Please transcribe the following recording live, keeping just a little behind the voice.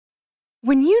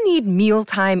When you need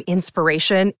mealtime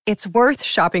inspiration, it's worth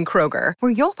shopping Kroger,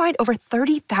 where you'll find over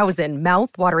 30,000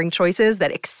 mouth-watering choices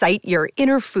that excite your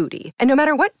inner foodie. And no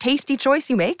matter what tasty choice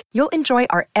you make, you'll enjoy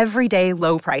our everyday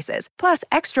low prices, plus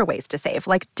extra ways to save,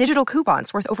 like digital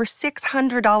coupons worth over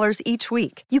 $600 each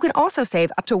week. You can also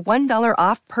save up to $1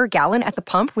 off per gallon at the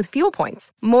pump with fuel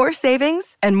points. More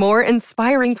savings and more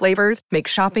inspiring flavors make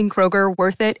shopping Kroger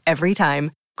worth it every time.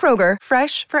 Kroger,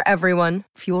 fresh for everyone.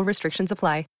 Fuel restrictions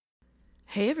apply.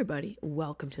 Hey everybody,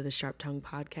 welcome to the Sharp Tongue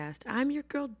Podcast. I'm your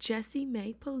girl Jessie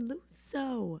May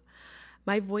Peluso.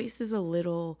 My voice is a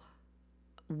little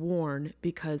worn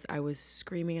because I was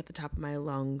screaming at the top of my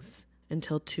lungs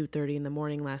until 2:30 in the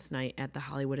morning last night at the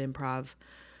Hollywood Improv.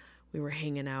 We were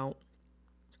hanging out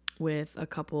with a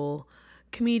couple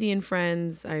comedian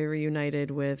friends. I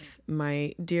reunited with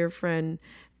my dear friend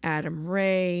Adam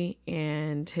Ray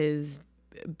and his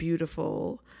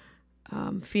beautiful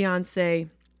fiance,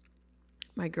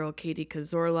 my girl Katie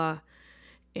Cazorla,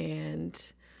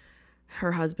 and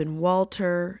her husband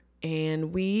Walter,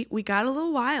 and we got a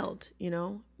little wild, you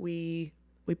know. We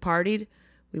partied.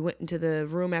 We went into the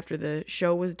room after the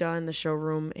show was done, the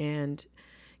showroom, and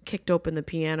kicked open the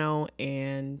piano,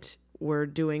 and we're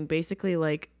doing basically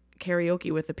like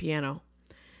karaoke with the piano,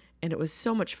 and it was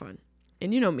so much fun.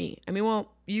 And you know me. I mean,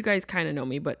 well, you guys kind of know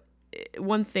me, but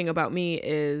one thing about me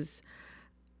is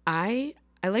I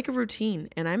like a routine,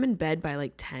 and I'm in bed by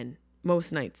like 10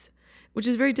 most nights, which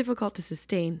is very difficult to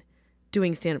sustain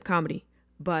doing stand-up comedy.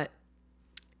 But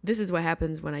this is what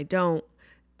happens when I don't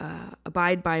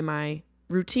abide by my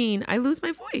routine. I lose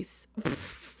my voice.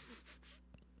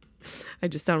 I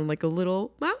just sound like a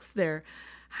little mouse there.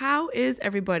 How is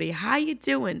everybody? How you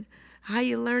doing? How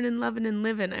you learning, loving, and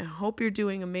living? I hope you're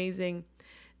doing amazing.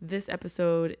 This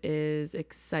episode is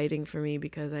exciting for me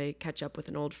because I catch up with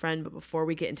an old friend. But before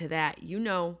we get into that, you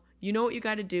know what you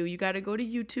got to do. You got to go to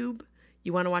YouTube.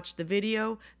 You want to watch the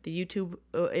video, the YouTube,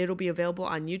 it'll be available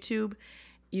on YouTube,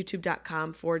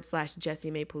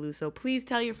 youtube.com/Jessie May Peluso. Please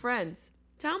tell your friends.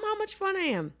 Tell them how much fun I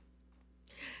am.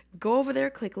 Go over there,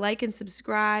 click like and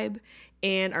subscribe.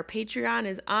 And our Patreon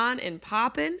is on and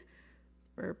popping.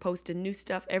 We're posting new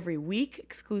stuff every week,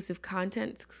 exclusive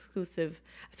content,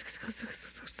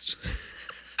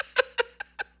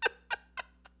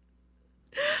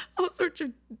 all sorts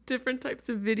of different types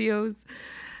of videos,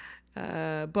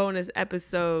 bonus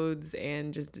episodes,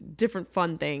 and just different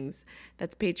fun things.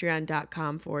 That's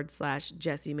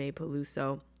patreon.com/Jessie May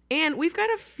Peluso. And we've got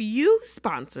a few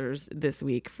sponsors this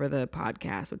week for the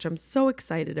podcast, which I'm so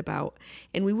excited about.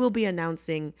 And we will be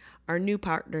announcing our new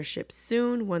partnership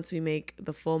soon once we make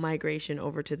the full migration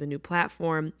over to the new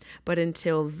platform. But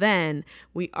until then,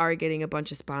 we are getting a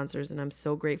bunch of sponsors, and I'm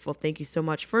so grateful. Thank you so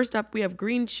much. First up, we have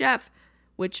Green Chef,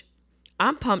 which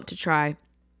I'm pumped to try.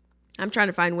 I'm trying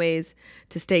to find ways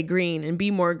to stay green and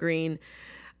be more green.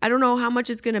 I don't know how much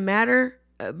it's going to matter,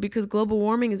 because global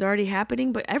warming is already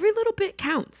happening, but every little bit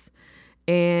counts.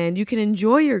 And you can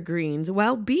enjoy your greens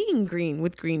while being green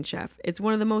with Green Chef. It's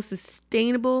one of the most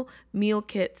sustainable meal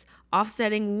kits,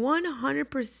 offsetting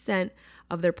 100%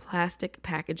 of their plastic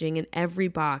packaging in every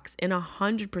box and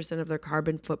 100% of their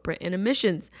carbon footprint and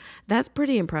emissions. That's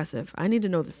pretty impressive. I need to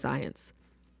know the science.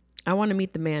 I want to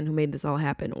meet the man who made this all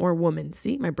happen, or woman.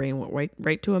 See, my brain went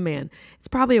right to a man. It's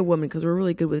probably a woman because we're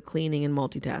really good with cleaning and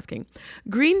multitasking.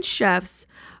 Green Chef's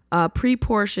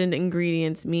pre-portioned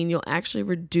ingredients mean you'll actually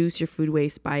reduce your food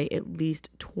waste by at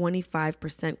least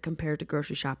 25% compared to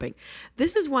grocery shopping.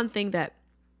 This is one thing that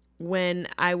when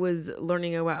I was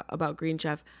learning about Green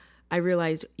Chef, I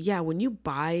realized, when you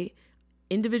buy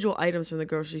individual items from the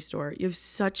grocery store, you have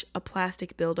such a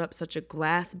plastic buildup, such a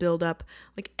glass buildup.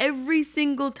 Like every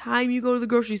single time you go to the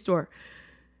grocery store,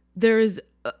 there is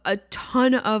a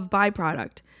ton of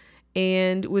byproduct.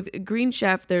 And with Green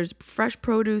Chef, there's fresh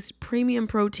produce, premium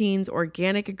proteins,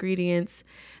 organic ingredients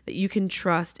that you can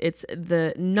trust. It's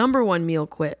the number one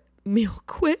quit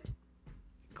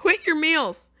your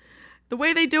meals. The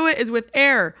way they do it is with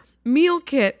air. Meal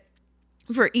kit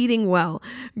for eating well.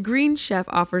 Green Chef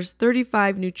offers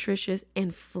 35 nutritious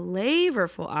and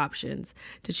flavorful options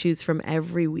to choose from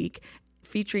every week,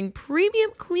 featuring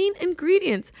premium clean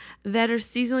ingredients that are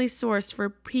seasonally sourced for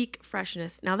peak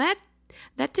freshness. Now that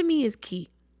to me is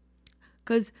key,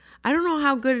 because I don't know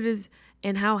how good it is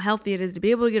and how healthy it is to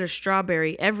be able to get a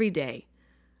strawberry every day.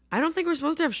 I don't think we're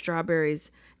supposed to have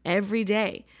strawberries every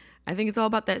day. I think it's all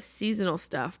about that seasonal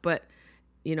stuff, but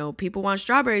you know, people want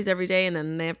strawberries every day, and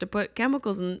then they have to put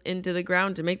chemicals into the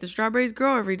ground to make the strawberries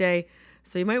grow every day.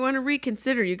 So you might want to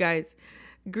reconsider, you guys.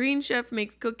 Green Chef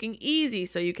makes cooking easy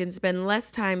so you can spend less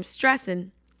time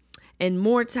stressing and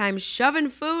more time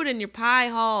shoving food in your pie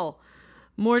hole.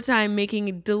 more time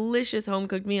making delicious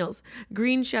home-cooked meals.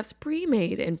 Green Chef's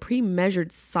pre-made and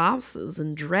pre-measured sauces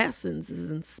and dressings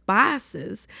and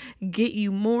spices get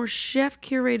you more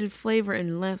chef-curated flavor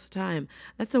in less time.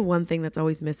 That's the one thing that's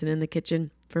always missing in the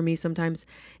kitchen for me sometimes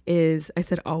is, I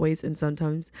said always and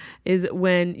sometimes, is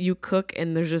when you cook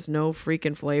and there's just no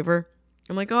freaking flavor.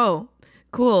 I'm like, oh,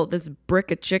 cool, this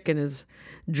brick of chicken is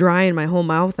drying my whole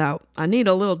mouth out. I need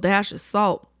a little dash of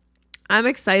salt. I'm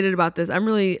excited about this. I'm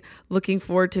really looking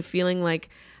forward to feeling like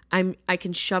I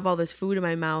can shove all this food in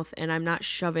my mouth and I'm not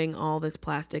shoving all this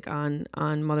plastic on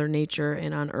Mother Nature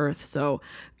and on Earth. So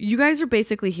you guys are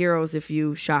basically heroes if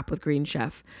you shop with Green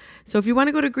Chef. So if you want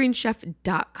to go to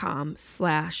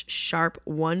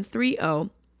greenchef.com/sharp130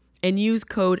 and use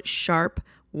code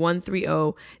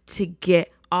sharp130 to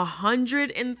get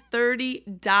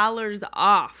 $130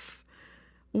 off.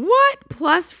 What?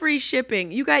 Plus free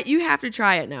shipping. You have to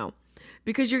try it now.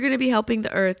 Because you're going to be helping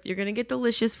the earth. You're going to get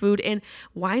delicious food. And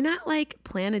why not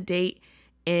plan a date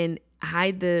and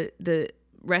hide the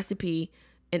recipe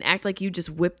and act like you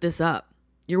just whipped this up?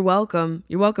 You're welcome.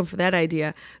 You're welcome for that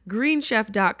idea.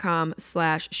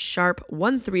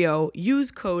 greenchef.com/sharp130. Use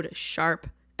code SHARP,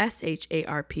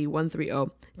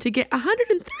 SHARP130 to get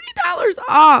 $130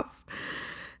 off.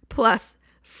 Plus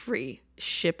free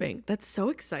shipping. That's so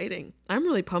exciting. I'm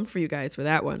really pumped for you guys for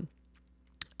that one.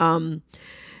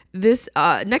 This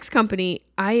next company,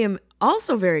 I am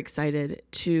also very excited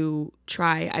to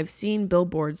try. I've seen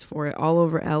billboards for it all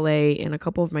over LA, and a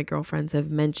couple of my girlfriends have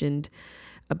mentioned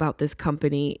about this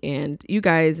company. And you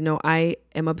guys know I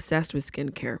am obsessed with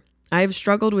skincare. I've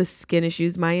struggled with skin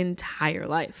issues my entire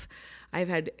life. I've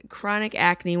had chronic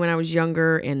acne when I was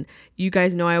younger, and you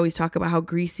guys know I always talk about how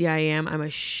greasy I am. I'm a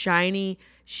shiny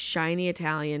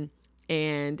Italian.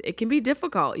 And it can be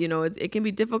difficult, it can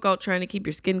be difficult trying to keep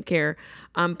your skincare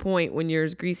on point when you're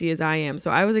as greasy as I am.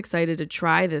 So I was excited to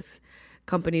try this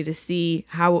company to see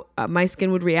how my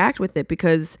skin would react with it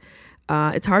because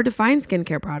it's hard to find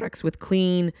skincare products with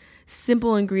clean,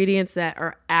 simple ingredients that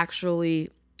are actually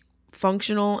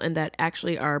functional and that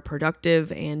actually are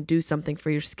productive and do something for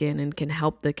your skin and can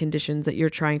help the conditions that you're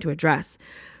trying to address.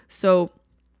 So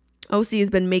OC has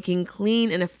been making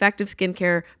clean and effective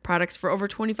skincare products for over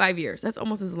 25 years. That's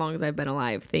almost as long as I've been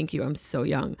alive. Thank you. I'm so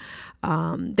young.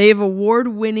 They have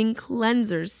award-winning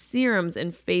cleansers, serums,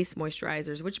 and face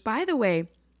moisturizers, which, by the way,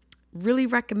 really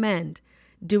recommend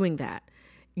doing that.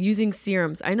 Using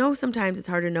serums. I know sometimes it's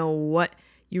hard to know what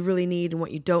you really need and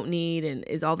what you don't need, and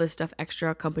is all this stuff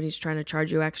extra? Companies trying to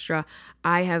charge you extra.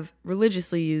 I have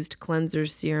religiously used cleansers,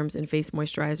 serums, and face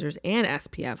moisturizers and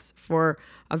SPFs for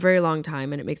a very long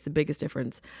time, and it makes the biggest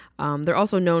difference. They're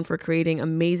also known for creating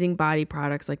amazing body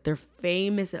products like their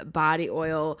famous body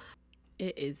oil.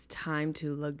 It is time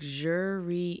to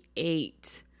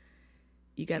luxuriate.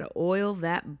 You got to oil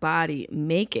that body.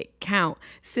 Make it count.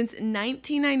 Since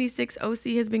 1996,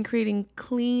 OC has been creating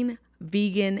clean,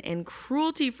 vegan, and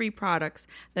cruelty-free products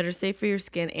that are safe for your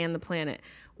skin and the planet.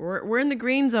 We're in the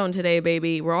green zone today,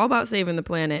 baby. We're all about saving the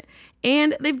planet.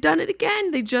 And they've done it again.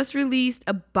 They just released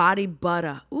a body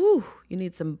butter. Ooh, you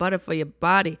need some butter for your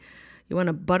body. You want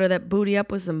to butter that booty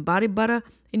up with some body butter,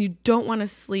 and you don't want to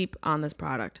sleep on this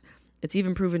product. It's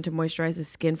even proven to moisturize the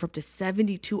skin for up to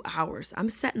 72 hours. I'm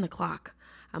setting the clock.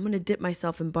 I'm going to dip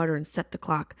myself in butter and set the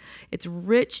clock. Its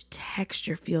rich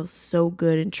texture feels so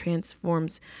good and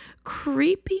transforms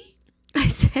creepy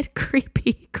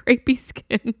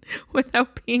skin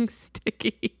without being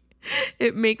sticky.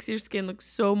 It makes your skin look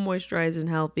so moisturized and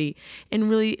healthy, and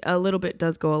really a little bit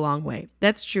does go a long way.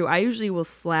 That's true. I usually will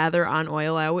slather on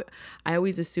oil. I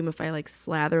always assume if I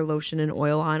slather lotion and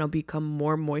oil on, I'll become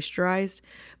more moisturized.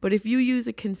 But if you use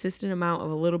a consistent amount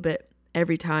of a little bit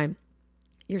every time,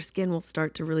 your skin will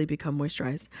start to really become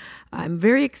moisturized. I'm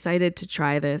very excited to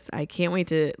try this. I can't wait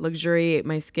to luxuriate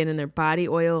my skin in their body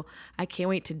oil. I can't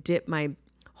wait to dip my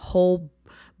whole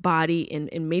body and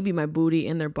maybe my booty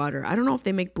in their butter. I don't know if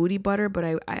they make booty butter, but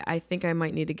I think I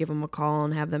might need to give them a call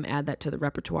and have them add that to the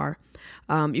repertoire.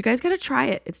 You guys got to try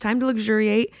it. It's time to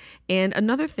luxuriate. And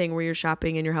another thing where you're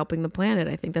shopping and you're helping the planet,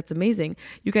 I think that's amazing.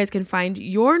 You guys can find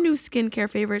your new skincare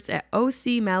favorites at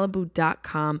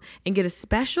ocmalibu.com and get a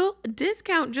special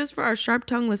discount just for our Sharp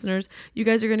Tongue listeners. You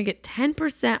guys are going to get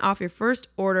 10% off your first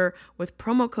order with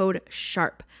promo code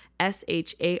SHARP.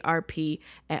 SHARP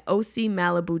at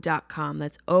ocmalibu.com.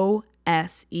 That's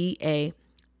OSEA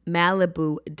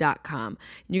Malibu.com.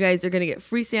 You guys are going to get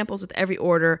free samples with every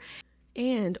order,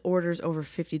 and orders over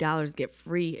 $50 get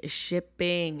free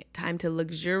shipping. Time to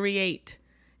luxuriate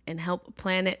and help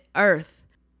planet Earth.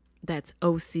 That's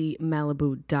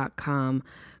ocmalibu.com,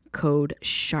 code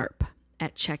SHARP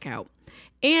at checkout.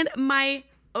 And my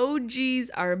OGs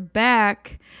are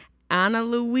back. Ana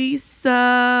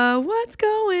Luisa, what's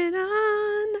going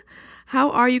on?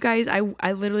 How are you guys?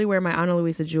 I literally wear my Ana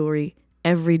Luisa jewelry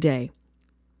every day.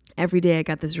 Every day I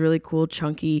got this really cool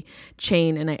chunky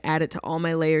chain and I add it to all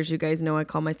my layers. You guys know I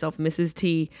call myself Mrs.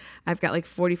 T. I've got like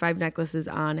 45 necklaces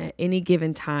on at any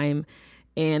given time.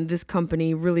 And this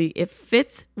company really, it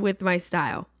fits with my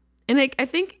style. And I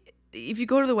think if you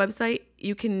go to the website,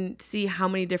 you can see how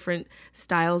many different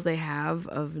styles they have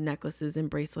of necklaces and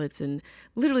bracelets and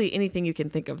literally anything you can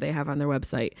think of they have on their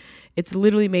website. It's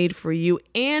literally made for you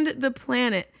and the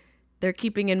planet. They're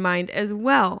keeping in mind as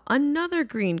well. Another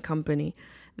green company.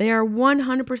 They are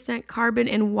 100% carbon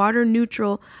and water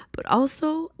neutral, but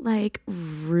also like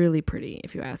really pretty,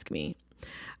 if you ask me.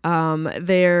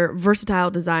 Their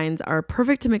versatile designs are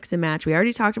perfect to mix and match. We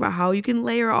already talked about how you can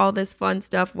layer all this fun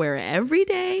stuff, wear it every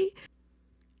day,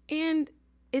 and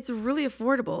it's really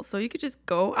affordable. So you could just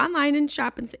go online and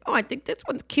shop and say, oh, I think this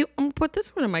one's cute. I'm gonna put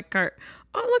this one in my cart.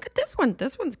 Oh, look at this one.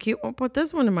 This one's cute. I'll put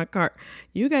this one in my cart.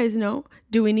 You guys know,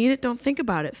 do we need it? Don't think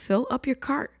about it. Fill up your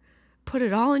cart. Put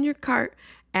it all in your cart.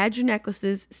 Add your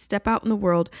necklaces, step out in the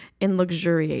world, and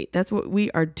luxuriate. That's what we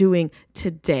are doing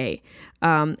today.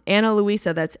 Ana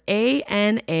Luisa, that's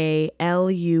Analuisa,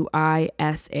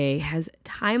 has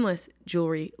timeless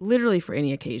jewelry, literally for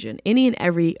any occasion, any and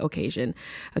every occasion.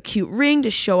 A cute ring to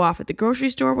show off at the grocery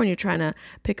store when you're trying to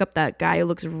pick up that guy who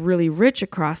looks really rich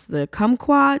across the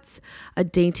kumquats. A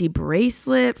dainty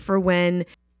bracelet for when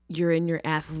you're in your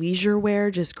athleisure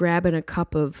wear, just grabbing a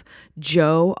cup of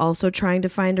Joe, also trying to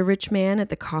find a rich man at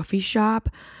the coffee shop.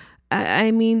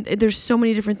 I mean, there's so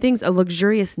many different things. A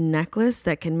luxurious necklace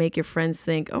that can make your friends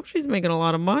think, oh, she's making a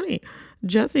lot of money.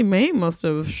 Jessie May must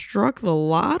have struck the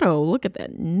lotto. Look at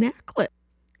that necklace.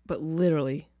 But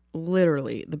literally,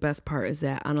 the best part is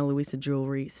that Ana Luisa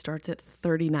jewelry starts at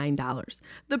 $39.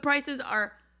 The prices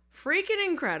are freaking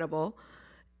incredible.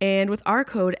 And with our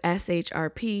code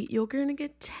SHRP, you're going to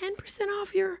get 10%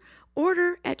 off your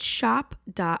order at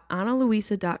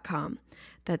shop.analuisa.com.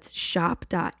 That's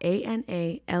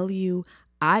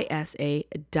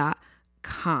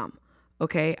shop.analuisa.com.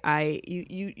 Okay,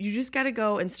 you just got to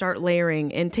go and start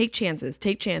layering and take chances.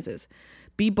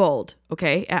 Be bold,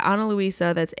 okay? At Ana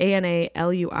Luisa, that's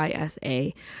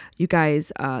ANALUISA. You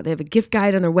guys, they have a gift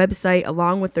guide on their website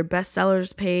along with their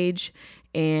bestsellers page.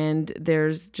 And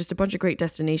there's just a bunch of great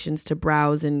destinations to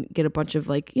browse and get a bunch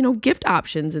of gift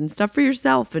options and stuff for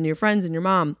yourself and your friends and your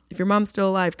mom. If your mom's still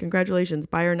alive, congratulations,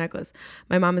 buy her a necklace.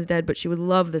 My mom is dead, but she would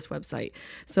love this website.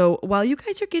 So while you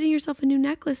guys are getting yourself a new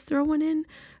necklace, throw one in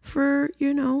for,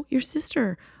 your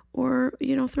sister, or,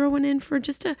 throw one in for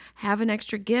just to have an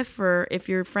extra gift for if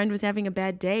your friend was having a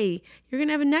bad day, you're going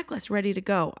to have a necklace ready to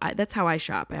go. That's how I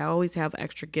shop. I always have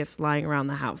extra gifts lying around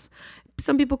the house.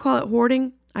 Some people call it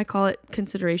hoarding. I call it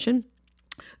consideration.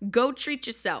 Go treat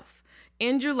yourself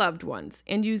and your loved ones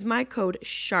and use my code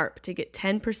SHARP to get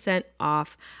 10%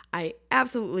 off. I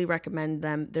absolutely recommend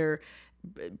them. Their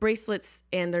bracelets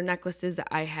and their necklaces that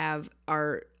I have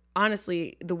are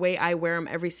honestly, the way I wear them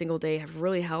every single day have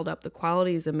really held up. The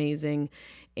quality is amazing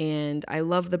and I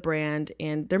love the brand,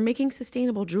 and they're making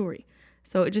sustainable jewelry.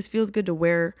 So it just feels good to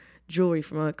wear jewelry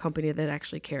from a company that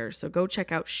actually cares. So go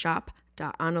check out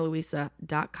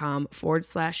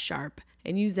shop.analuisa.com/sharp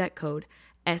and use that code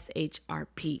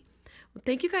SHRP. Well,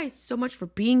 thank you guys so much for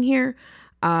being here.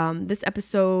 This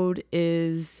episode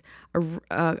is a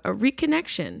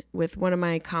reconnection with one of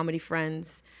my comedy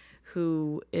friends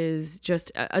who is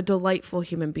just a delightful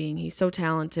human being. He's so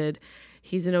talented.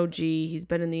 He's an OG. He's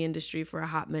been in the industry for a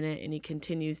hot minute, and he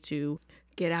continues to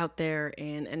get out there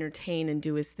and entertain and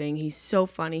do his thing. He's so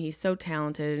funny. He's so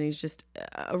talented, and he's just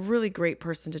a really great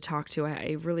person to talk to.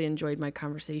 I really enjoyed my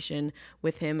conversation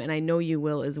with him, and I know you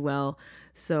will as well.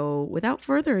 So without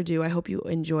further ado, I hope you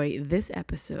enjoy this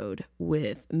episode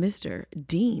with Mr.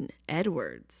 Dean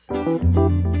Edwards.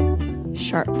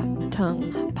 Sharp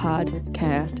Tongue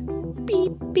Podcast.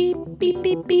 Beep, beep, beep,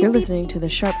 beep, beep. You're listening to the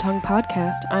Sharp Tongue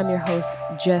Podcast. I'm your host,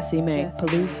 Jessie May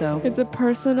Peluso. It's a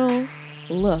personal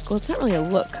look. Well, it's not really a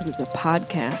look because it's a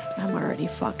podcast. I'm already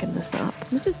fucking this up.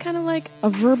 This is kind of like a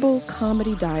verbal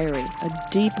comedy diary, a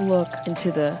deep look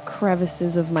into the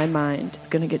crevices of my mind. It's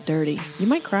gonna get dirty. You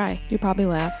might cry. You'll probably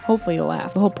laugh. Hopefully you'll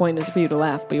laugh. The whole point is for you to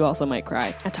laugh, but you also might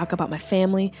cry. I talk about my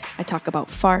family. I talk about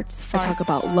farts. I talk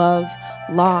about love,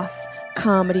 loss,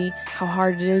 comedy, how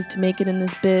hard it is to make it in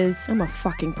this biz. I'm a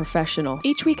fucking professional.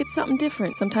 Each week it's something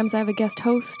different. Sometimes I have a guest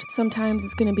host. Sometimes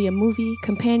it's gonna be a movie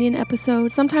companion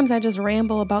episode. Sometimes I just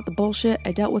ramble about the bullshit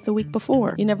I dealt with the week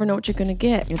before. You never know what you're gonna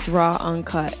get. It's raw,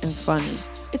 uncut, and funny.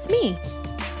 It's me.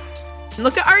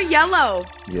 Look at our yellow.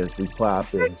 Yes, we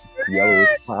popping. Yellow is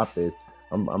popping.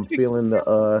 I'm feeling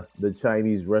the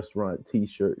Chinese restaurant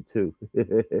T-shirt too.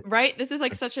 Right? This is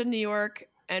like such a New York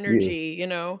Yeah, energy, you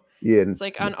know? yeah, It's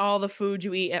like on all the food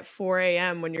you eat at 4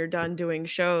 a.m. when you're done doing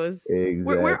shows.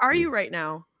 Where are exactly. you right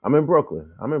now? I'm in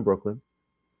Brooklyn. I'm in Brooklyn.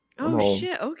 I'm Oh home.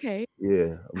 shit, okay.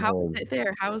 Yeah, I'm How home. is it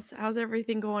there? How's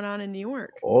everything going on in New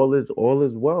York? All is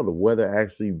well. The weather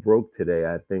actually broke today.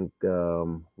 I think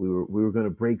we were gonna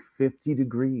break 50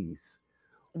 degrees.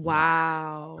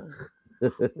 Wow.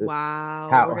 Wow. Wow.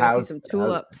 how We're gonna see how's some how's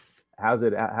tulips. how's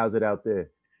it out there?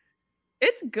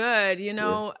 It's good,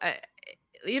 Yeah.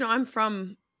 I'm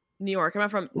from New York. I'm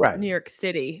not from Right. New York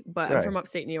City, but I'm Right. from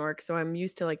upstate New York, so I'm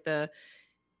used to like the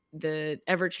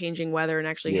ever-changing weather and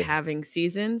actually Yeah. having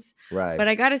seasons. Right. But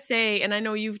I gotta say, and I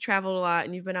know you've traveled a lot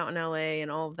and you've been out in LA and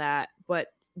all of that, but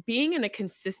being in a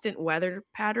consistent weather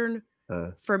pattern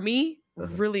Uh, for me uh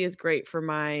really is great for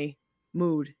my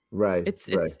mood. Right. It's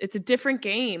Right. it's it's a different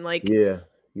game. Like, Yeah. do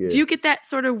Yeah. you get that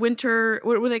sort of winter,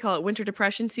 what do they call it? Winter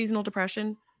depression, seasonal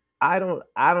depression? I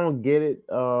don't get it.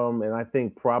 And I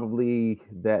think probably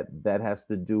that has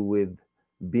to do with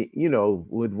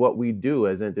with what we do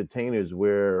as entertainers.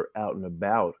 We're out and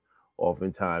about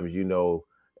oftentimes, there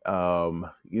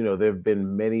have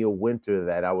been many a winter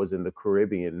that I was in the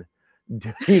Caribbean,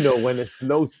 when a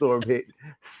snowstorm hit.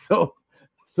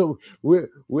 So we're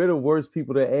the worst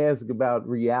people to ask about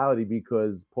reality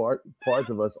because parts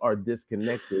of us are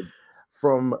disconnected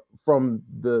from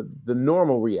the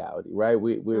normal reality, right?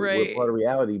 We're Right. part of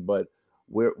reality, but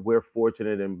we're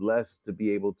fortunate and blessed to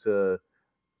be able to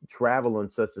travel on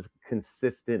such a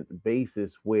consistent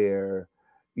basis where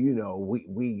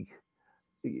we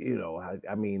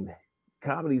I mean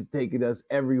comedy's taking us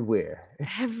everywhere. you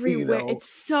Everywhere. know It's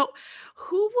so,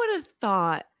 who would have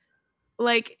thought?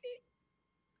 Like,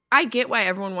 I get why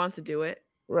everyone wants to do it.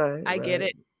 right, I get right,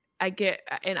 it. I get,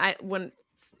 and I when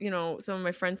some of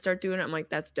my friends start doing it, I'm like,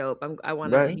 that's dope. I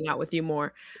want to right, hang out with you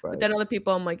more. But right, then other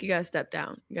people, I'm like, you gotta step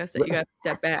down. You right. gotta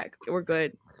step back. We're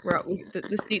good.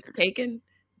 The seat's taken.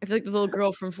 I feel like the little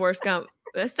girl from Forrest Gump.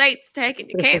 The seat's taken.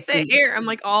 You can't sit here. I'm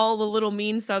like all the little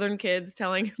mean Southern kids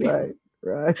telling people Right,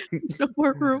 right. there's no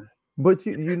more room. But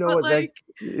you know But what? like,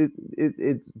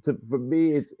 For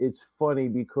me, it's funny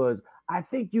because I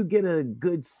think you get a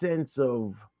good sense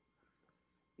of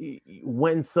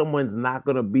when someone's not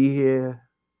gonna be here,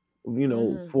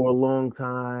 mhm. for a long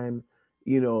time.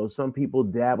 Some people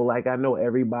dabble. Like I know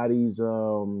everybody's,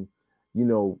 talking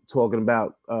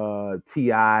about Ti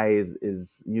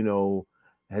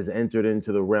has entered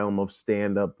into the realm of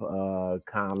stand up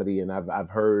comedy, and I've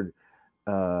heard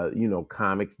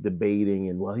comics debating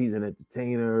and well, he's an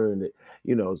entertainer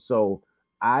so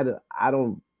I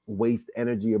don't waste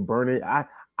energy or burn it.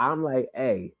 I'm like,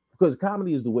 hey, because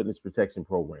comedy is the witness protection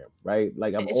program, right?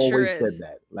 Like I've It sure always said is.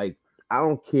 that. Like I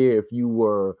don't care if you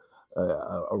were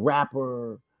a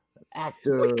rapper, an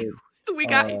actor, We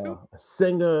got you. a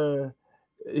singer,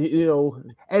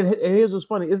 and here's what's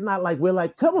funny. It's not like we're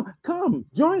like, come on, come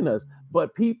join us.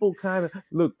 But people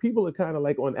are kind of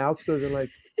like on outskirts and like,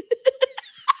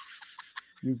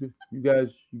 you guys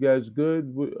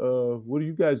good? What are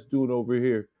you guys doing over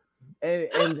here?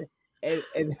 And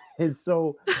and and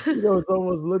so it's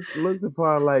almost looked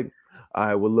upon like, all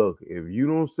right, well, look, if you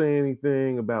don't say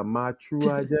anything about my true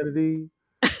identity,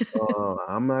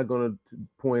 I'm not gonna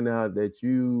point out that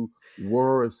you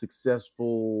were a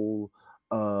successful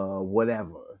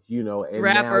whatever, and now you're in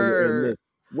Rapper. this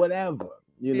whatever,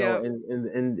 Yep.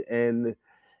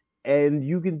 and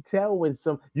you can tell when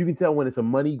it's a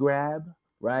money grab,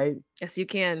 right? Yes, you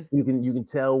can. You can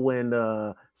tell when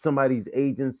somebody's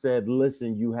agent said,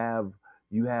 "Listen, you have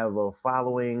a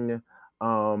following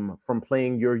from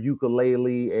playing your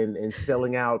ukulele and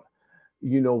selling out,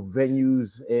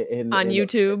 venues On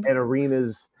YouTube. and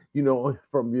arenas,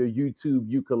 from your YouTube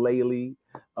ukulele,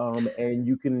 and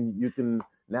you can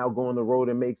now go on the road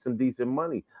and make some decent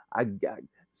money." I got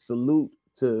salute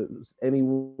to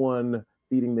anyone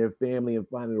feeding their family and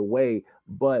finding a way,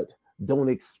 but don't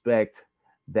expect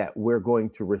that we're going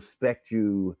to respect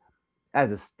you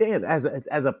as a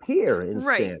peer in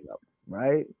Right. stand up,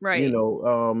 right? Right.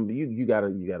 You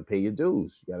gotta pay your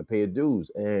dues. You gotta pay your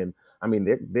dues. And I mean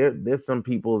there's some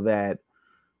people that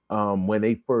when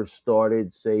they first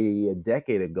started, say a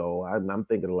decade ago, I'm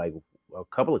thinking of like a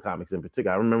couple of comics in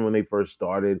particular. I remember when they first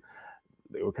started,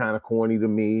 they were kind of corny to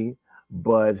me,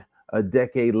 but a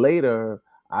decade later,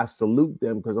 I salute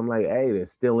them because I'm like, hey, they're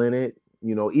still in it.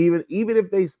 Even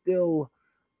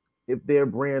if their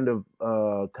brand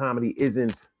of comedy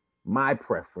isn't my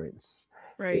preference,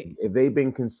 Right. If they've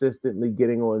been consistently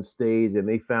getting on stage and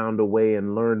they found a way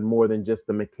and learned more than just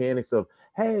the mechanics of,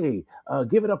 hey,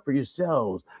 give it up for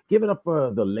yourselves, give it up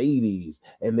for the ladies,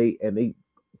 and they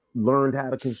learned how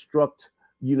to construct,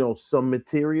 some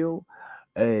material.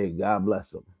 Hey, God bless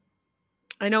them.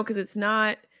 I know, because it's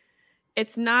not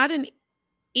an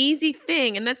easy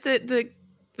thing, and that's the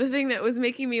thing that was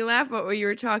making me laugh about what you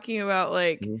were talking about,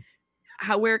 like Hmm.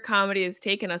 how where comedy has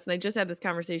taken us. And I just had this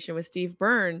conversation with Steve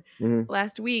Byrne Hmm.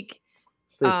 last week.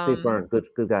 Steve Byrne, good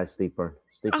guy. Steve Byrne.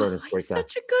 Steve Byrne is Oh, a great guy.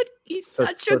 he's Such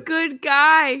such a such good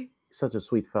guy. such a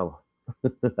sweet fella.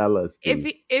 I love If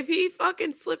Steve. he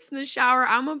fucking slips in the shower,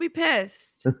 I'm gonna be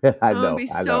pissed. I I'm gonna know,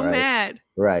 be I know, so right? mad.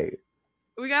 Right.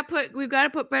 We've got to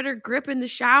put better grip in the Yeah.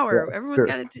 shower. Everyone's Sure.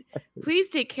 got to please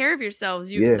take care of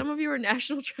yourselves. Yeah. Some of you are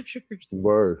national treasures.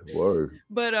 Word.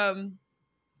 But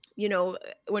you know,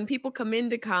 when people come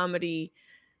into comedy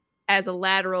as a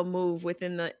lateral move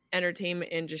within the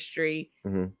entertainment industry,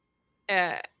 Hmm.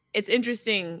 uh, it's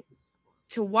interesting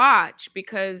to watch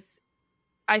because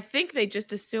I think they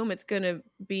just assume it's going to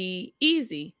be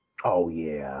easy. Oh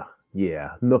yeah.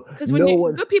 Yeah. No, Because no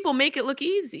one. good people make it look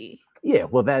easy. Yeah.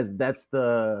 Well, that's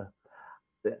the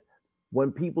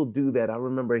when people do that. I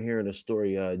remember hearing a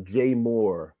story. Jay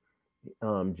Moore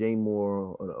on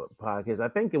a podcast. I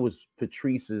think it was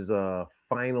Patrice's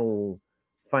final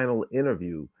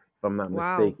interview, if I'm not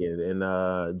Wow. mistaken.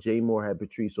 And Jay Moore had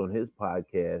Patrice on his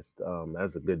podcast.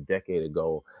 That's a good decade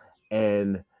ago.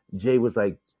 And Jay was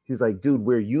like, he was like, dude,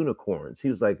 we're unicorns. He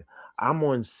was like, I'm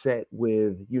on set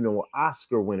with,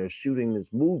 Oscar winners shooting this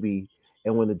movie,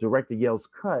 and when the director yells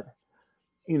cut,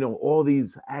 all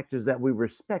these actors that we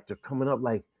respect are coming up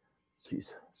like,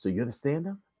 so you're the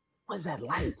stand-up? What's that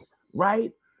like?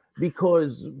 Right?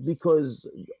 Because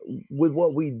with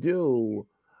what we do,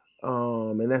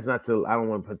 and that's not to, I don't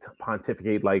want to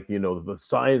pontificate like, the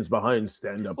science behind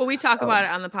stand-up. Well, we talk about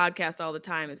Um, it on the podcast all the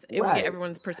time. We get right.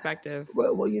 everyone's perspective.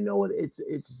 Well, you know what? It's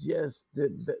just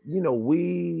that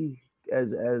we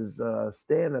as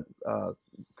stand-up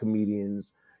comedians,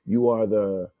 you are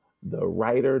the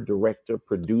writer, director,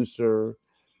 producer,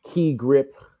 key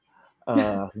grip,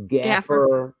 Gaffer,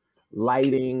 gaffer,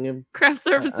 lighting, craft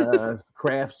services.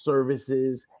 craft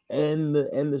services, and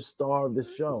the star of the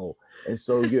show. And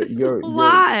so you're It's a you're you're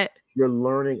lot. you're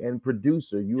learning, and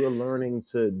producer, you are learning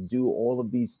to do all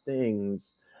of these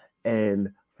things and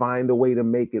find a way to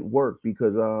make it work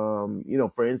because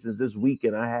for instance, this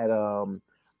weekend I had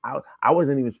I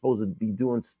wasn't even supposed to be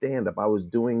doing stand up. I was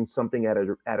doing something at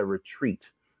a retreat.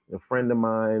 A friend of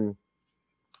mine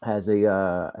has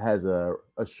a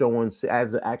show on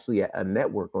has actually a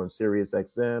network on Sirius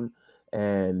XM,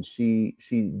 and she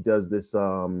does this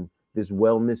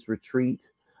wellness retreat.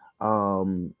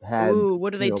 Had Ooh,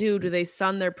 what do you they know do? Do they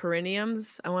sun their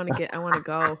perineums? I want to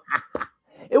go.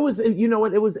 It was,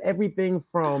 what, it was everything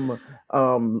from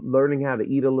learning how to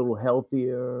eat a little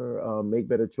healthier, make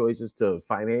better choices, to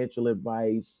financial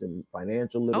advice and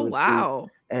financial Oh, literacy. wow.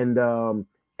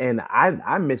 And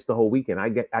I missed the whole weekend.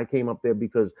 I came up there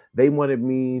because they wanted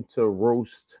me to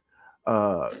roast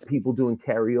people doing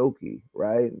karaoke,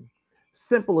 right?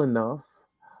 Simple enough.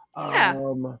 Yeah.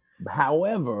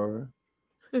 However,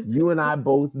 you and I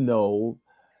both know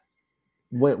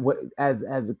as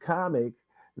a comic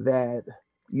that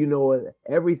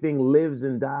everything lives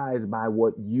and dies by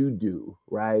what you do,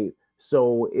 right?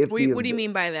 So if What do you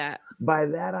mean by that? by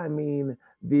that I mean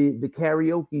the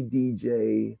karaoke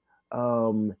DJ,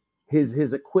 um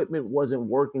his equipment wasn't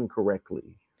working correctly,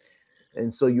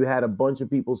 and so you had a bunch of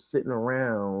people sitting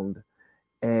around,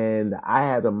 and I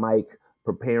had a mic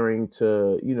preparing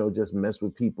to, just mess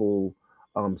with people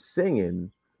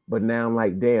singing. But now I'm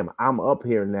like, damn, I'm up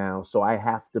here now, so I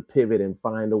have to pivot and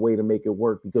find a way to make it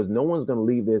work because no one's gonna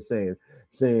leave there saying,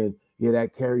 yeah,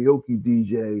 that karaoke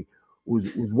DJ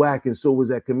was whack, and so was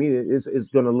that comedian. It's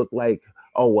gonna look like,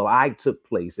 oh well, I took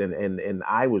place and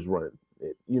I was running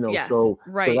it, Yes, so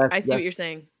right. that's I see what that's you're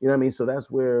saying. what I mean. So that's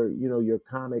where your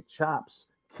comic chops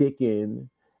kick in,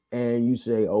 and you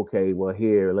say, okay, well,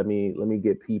 here, let me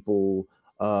get people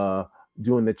uh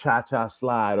doing the cha-cha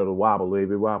slide or the wobble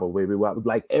baby wobble,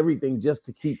 like everything just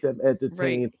to keep them Right.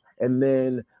 entertained. And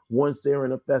then once they're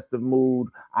in a festive mood,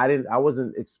 I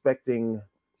wasn't expecting,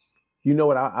 you know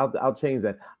what, I'll change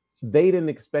that. They didn't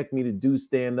expect me to do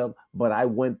stand up, but I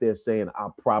went there saying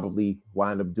I'll probably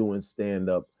wind up doing stand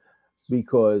up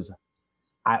because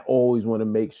I always want to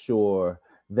make sure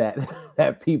that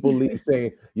that people leave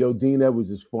saying, "Yo, Dean Edwards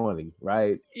is funny,"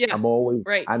 right? Yeah.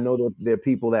 Right. I know that there are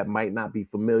people that might not be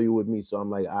familiar with me, so I'm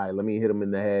like, all right, let me hit them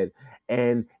in the head.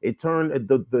 And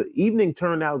the evening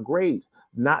turned out great,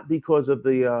 not because of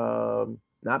the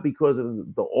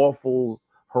awful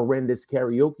horrendous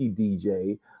karaoke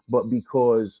DJ, but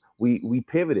because we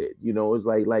pivoted. You know, it was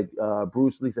like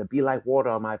Bruce Lee said, "Be like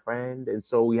water, my friend," and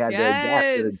so we had to adapt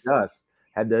and Yes. adjust.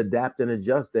 Had to adapt and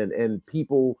adjust, and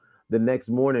people the next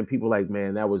morning, people like,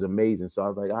 man, that was amazing. So I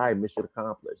was like, all right, mission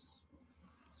accomplished.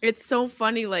 It's so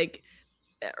funny, like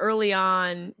early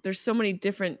on, there's so many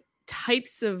different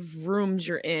types of rooms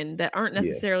you're in that aren't Yeah,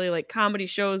 necessarily like comedy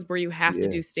shows where you have to yeah,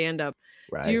 do stand up.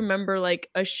 Do you right. remember like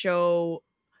a show,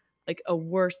 like a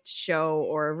worst show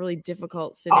or a really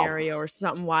difficult Oh, scenario or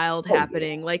something wild oh yeah.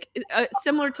 happening? Like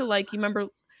similar to like, you remember,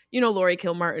 Lori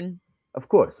Kilmartin? Of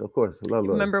course. Love Lori.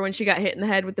 Remember when she got hit in the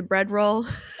head with the bread roll?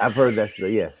 I've heard that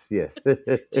story. Yes, yes. Do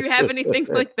you have anything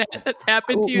like that that's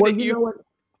happened to you Well, that you you know what?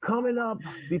 Coming up,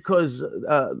 because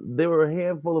there were a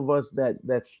handful of us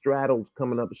that straddled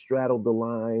the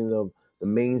line of the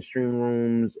mainstream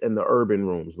rooms and the urban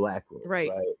rooms, black rooms, right?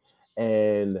 right?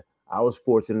 And I was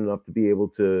fortunate enough to be able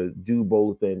to do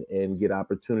both and get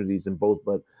opportunities in both.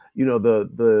 But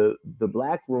the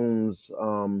black rooms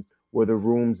were the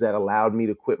rooms that allowed me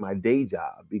to quit my day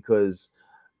job because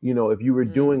Mm, if you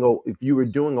were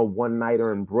doing a one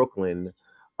nighter in Brooklyn,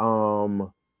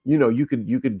 you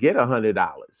could get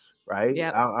 $100, right?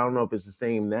 yep, I don't know if it's the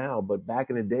same now, but back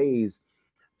in the days,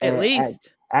 at at at,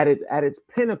 least. at its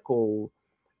pinnacle,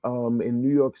 in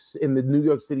the New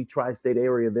York City tri-state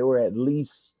area, there were at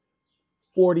least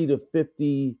 40 to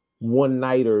 50 one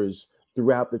nighters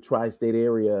throughout the tri-state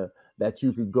area that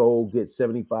you could go get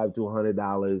 75 to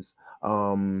 $100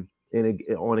 on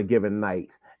a given night.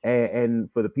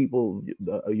 And for the people,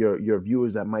 your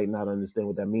viewers that might not understand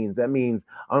what that means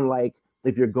unlike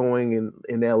if you're going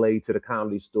in LA to the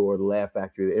Comedy Store, the Laugh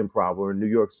Factory, the Improv, or in New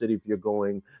York City if you're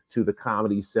going to the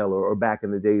Comedy Cellar, or back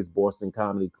in the days Boston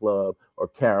Comedy Club or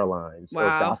Caroline's or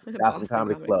Wow. Gotham Boston Comedy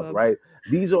Comedy Club, Club. right?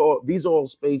 These are all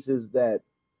spaces that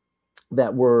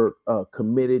were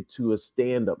committed to a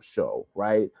stand-up show,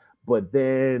 right? But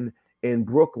then in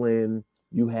Brooklyn,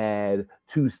 you had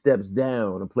Two Steps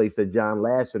Down, a place that John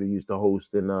Lasseter used to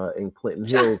host in Clinton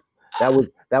Hills. That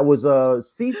was a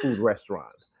seafood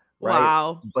restaurant, right?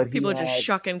 Wow. But he People are just had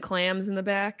shucking clams in the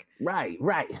back. right.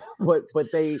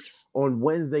 But they on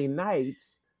Wednesday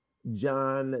nights,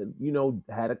 John,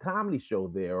 had a comedy show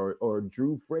there, or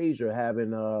Drew Frazier having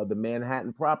the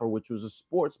Manhattan Proper, which was a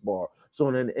sports bar. So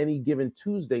on any given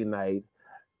Tuesday night,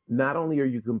 not only are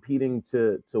you competing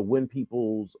to win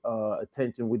people's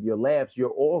attention with your laughs,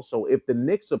 you're also, if the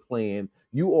Knicks are playing,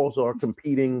 you also are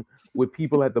competing with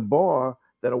people at the bar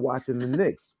that are watching the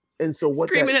Knicks. And so what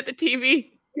that Screaming at the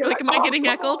TV. you're You're like, like, am I oh getting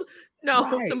come on, heckled? No,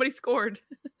 right, somebody scored.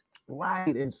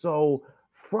 right. And so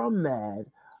from that,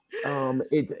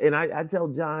 I tell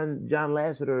John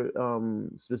Lasseter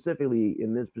specifically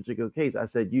in this particular case, I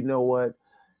said, you know what?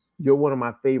 You're one of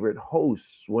my favorite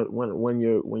hosts when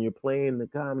you're playing the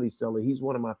Comedy Cellar. He's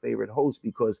one of my favorite hosts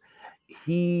because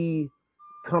he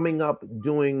coming up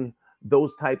doing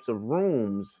those types of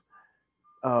rooms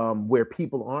where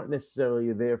people aren't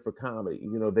necessarily there for comedy.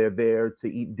 They're there to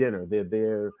eat dinner. They're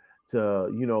there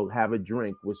to have a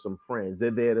drink with some friends.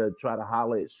 They're there to try to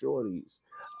holler at shorties.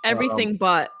 Um, Everything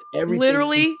but. everything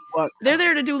Literally, but they're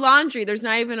there to do laundry. There's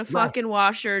not even a right. fucking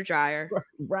washer or dryer.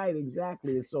 Right,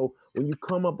 exactly. And so when you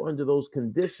come up under those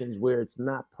conditions where it's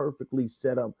not perfectly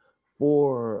set up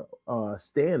for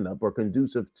stand up or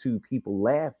conducive to people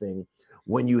laughing,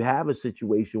 when you have a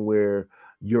situation where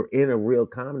you're in a real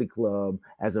comedy club,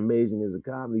 as amazing as a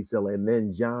Comedy Cellar, and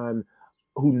then John,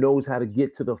 who knows how to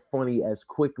get to the funny as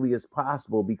quickly as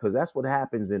possible, because that's what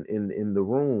happens in the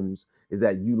rooms, is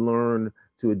that you learn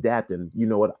to adapt. And you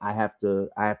know what, I have to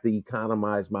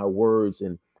economize my words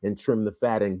and trim the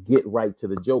fat and get right to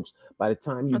the jokes. By the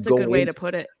time you That's a good go way to into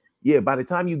put it. Yeah, by the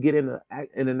time you get in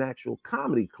an actual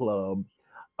comedy club,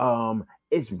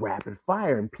 it's rapid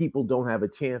fire, and people don't have a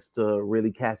chance to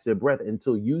really catch their breath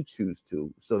until you choose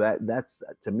to. So that's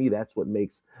to me, that's what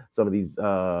makes some of these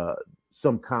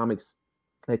some comics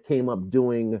that came up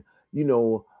doing, you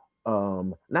know,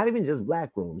 not even just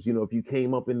black rooms. If you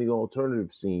came up in the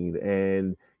alternative scene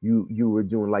and you were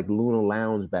doing like Luna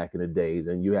Lounge back in the days,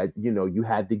 and you had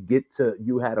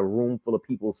a room full of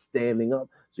people standing up,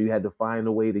 so you had to find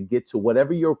a way to get to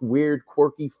whatever your weird,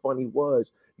 quirky, funny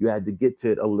was. You had to get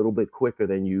to it a little bit quicker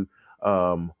than you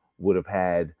would have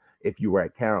had if you were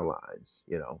at Caroline's.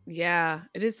 Yeah,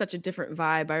 it is such a different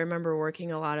vibe. I remember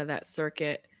working a lot of that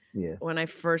circuit Yeah. when I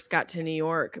first got to New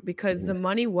York because Mhm. the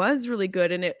money was really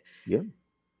good, and Yeah.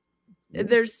 Yeah.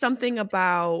 there's something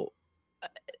about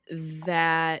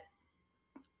that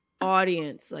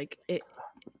audience, like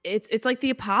it's like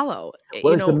the Apollo.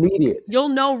 Well, it's immediate. You'll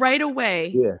know right away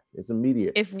Yeah, it's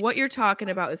immediate. if what you're talking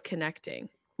about is connecting.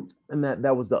 And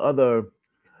that was the other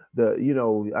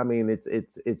I mean,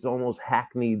 it's almost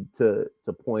hackneyed to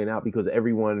point out because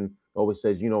everyone always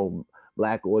says,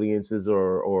 black audiences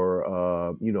or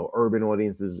urban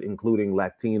audiences, including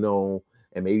Latino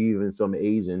and maybe even some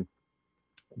Asian,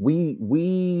 we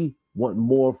want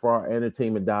more for our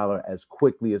entertainment dollar as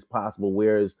quickly as possible,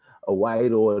 whereas a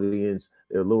white audience,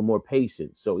 they're a little more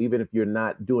patient. So even if you're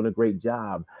not doing a great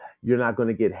job, you're not going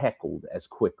to get heckled as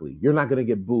quickly, you're not going to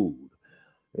get booed.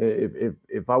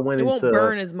 If I went It won't into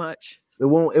burn as much. it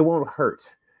won't hurt.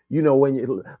 When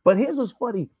you but here's what's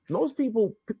funny. Most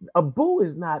people, a boo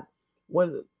is not what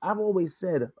I've always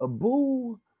said, a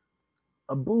boo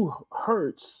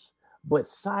hurts, but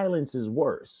silence is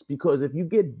worse because if you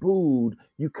get booed,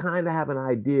 you kind of have an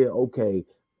idea, okay,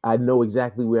 I know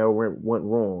exactly where I went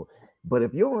wrong. But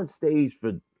if you're on stage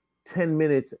for 10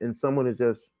 minutes and someone is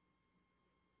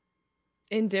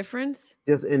Indifference?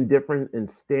 just indifferent and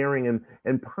staring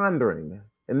and pondering,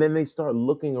 and then they start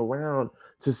looking around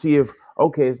to see if,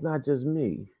 okay, it's not just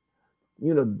me.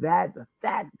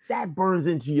 That burns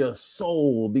into your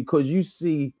soul because you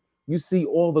see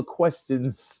all the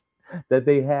questions that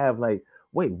they have, like,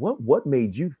 wait, what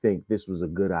made you think this was a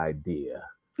good idea?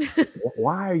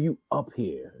 Why are you up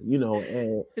here?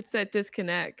 And It's that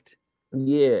disconnect.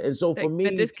 yeah, and so for That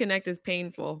me, disconnect is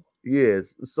painful.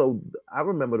 yes. So I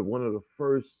remember one of the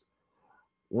first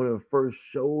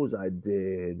shows I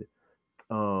did,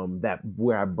 that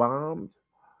where I bombed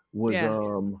was,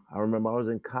 Yeah. I remember I was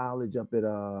in college up at,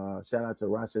 shout out to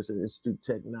Rochester Institute of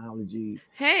Technology.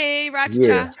 Hey, Yeah,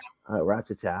 Rachacha.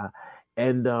 Rochester.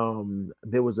 And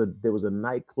there was a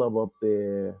nightclub up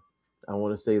there. I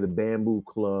want to say the Bamboo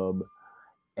Club,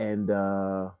 and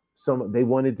some they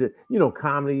wanted to,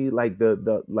 comedy, like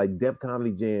the like Def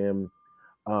Comedy Jam,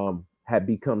 had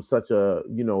become such a,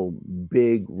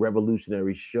 big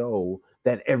revolutionary show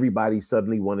that everybody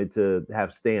suddenly wanted to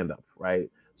have stand up, right?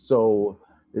 So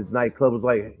this nightclub was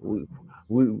like,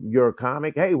 you're a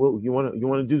comic, hey, well, you want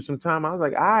to do some time? I was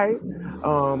like, all right.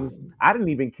 I didn't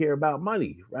even care about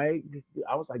money, right?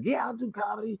 I was like, yeah, I'll do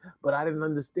comedy, but I didn't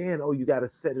understand, oh, you got to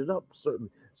set it up certain.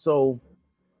 So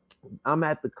I'm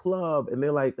at the club and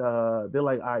they're like, all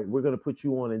right, we're gonna put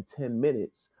you on in 10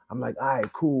 minutes. I'm like, all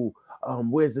right, cool.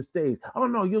 Where's the stage? Oh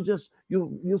no,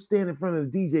 you'll stand in front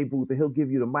of the DJ booth and he'll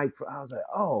give you the mic. I was like,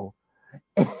 oh.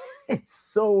 And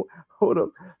so hold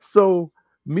up. So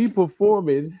me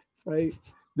performing, right?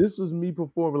 This was me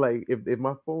performing. Like, if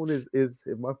my phone is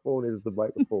if my phone is the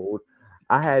microphone,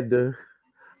 I had to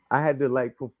I had to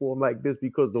like perform like this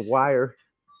because the wire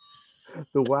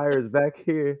is back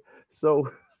here.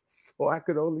 So so I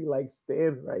could only like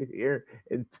stand right here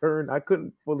and turn. I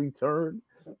couldn't fully turn.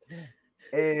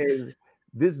 And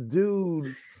this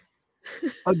dude,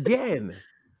 again,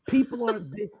 people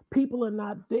are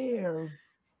not there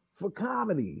for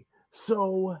comedy.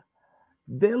 So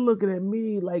they're looking at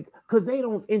me like, because they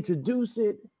don't introduce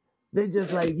it. They're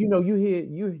just like, you're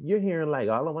hearing like,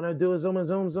 all I want to do is zoom and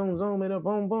zoom, zoom, zoom, and a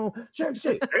boom, boom, shake,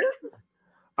 shake.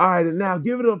 All right, and now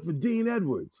give it up for Dean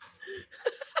Edwards.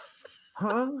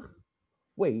 Huh?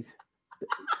 Wait,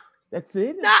 that's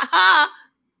it? Nah.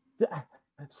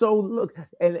 So look,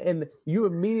 and you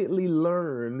immediately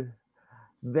learn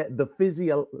that the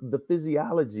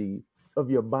physiology of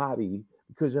your body,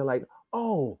 because you're like,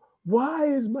 oh, why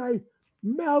is my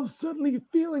mouth suddenly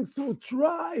feeling so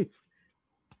dry?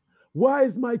 Why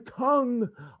is my tongue?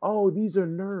 Oh, these are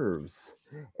nerves.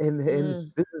 And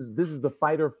Mm. this is the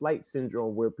fight or flight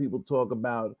syndrome where people talk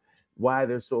about why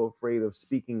they're so afraid of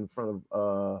speaking in front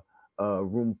of a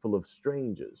room full of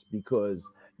strangers, because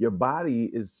your body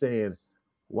is saying,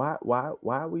 why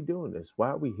are we doing this?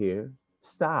 Why are we here?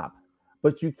 Stop.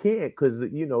 But you can't, because the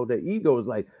ego is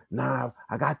like, nah,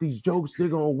 I got these jokes, they're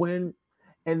gonna win.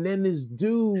 And then this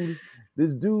dude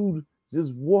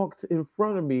just walked in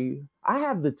front of me. I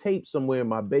have the tape somewhere in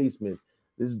my basement.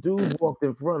 This dude walked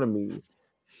in front of me.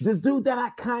 This dude that I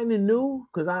kind of knew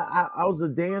because I was a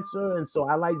dancer and so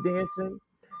I like dancing,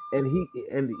 and he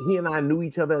and I knew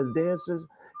each other as dancers.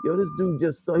 Yo, this dude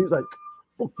just he was like,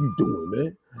 "What you doing,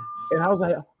 man?" And I was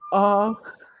like, "Uh,"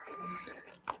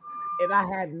 and I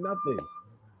had nothing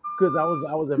because I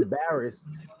was embarrassed.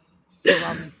 So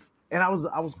I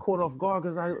was caught off guard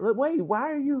because wait,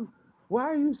 why are you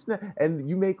and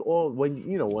you make all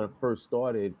when I first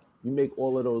started, you make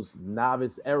all of those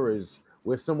novice errors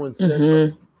where someone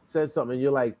Mm-hmm. says something and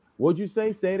you're like, what'd you say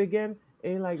it again?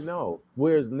 And you're like, no.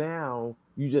 Whereas now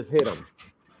you just hit them.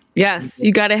 Yes,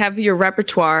 you got to have your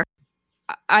repertoire.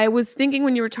 I was thinking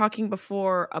when you were talking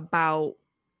before about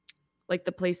like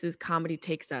the places comedy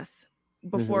takes us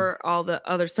before all the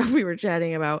other stuff we were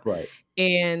chatting about. Right.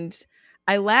 And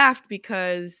I laughed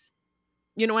because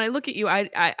when I look at you, I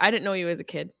didn't know you as a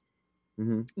kid,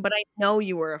 Hmm. but I know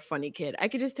you were a funny kid. I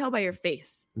could just tell by your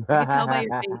face. I could tell by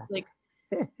your face, like,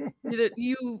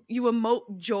 you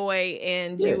emote joy,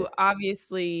 and Yeah, you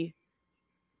obviously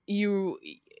you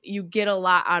you get a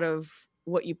lot out of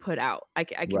what you put out. I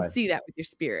can right, see that with your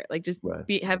spirit. Like, just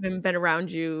right, having been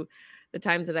around you the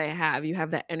times that I have, you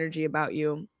have that energy about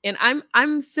you. And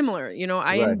I'm similar,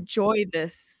 I right, enjoy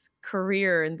this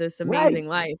career and this right. amazing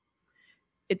life.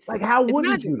 Like, It's how it's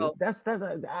wouldn't you? magical. That's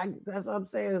what I'm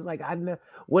saying. It's like I know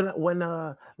when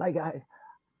like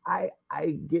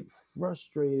I get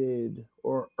frustrated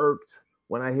or irked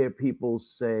when I hear people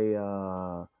say,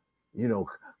 you know,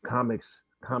 comics,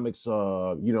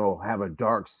 have a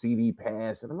dark, seedy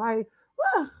past, and I'm like,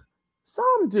 well,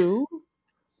 some do,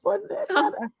 but So,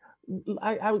 not.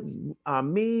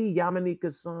 Me,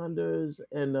 Yamanika Saunders,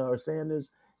 and or Sanders,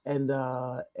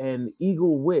 and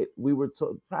Eagle Wit. We were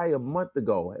probably a month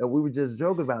ago, and we were just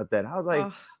joking about that.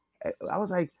 oh, I was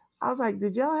like,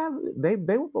 did y'all have? They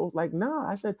were both like, no.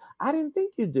 I said, I didn't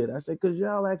think you did. I said, because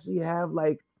y'all actually have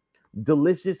like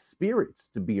delicious spirits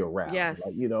to be around, like, yes.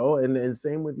 and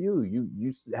same with you.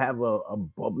 You have a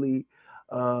bubbly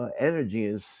energy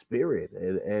and spirit,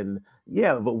 and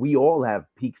yeah, but we all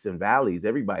have peaks and valleys.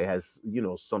 Everybody has,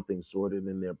 something sorted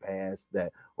in their past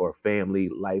that, or family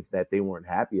life that they weren't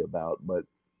happy about. But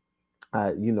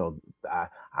uh, you know, I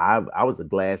I was a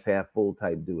glass half full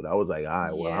type dude. I was like, all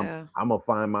right, well, Yeah. I'm gonna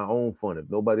find my own fun. If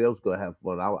nobody else gonna have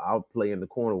fun, I'll play in the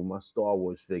corner with my Star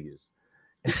Wars figures.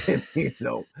 And,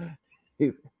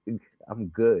 I'm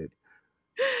good.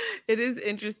 It is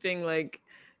interesting, like,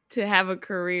 to have a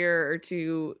career or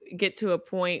to get to a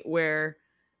point where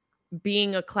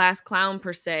being a class clown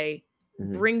per se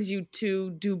Hmm. brings you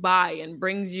to Dubai and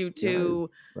brings you Right, to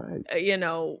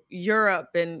right. Europe,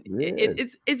 and Yeah,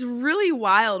 it's really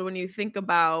wild when you think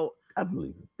about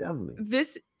definitely, definitely.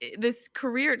 this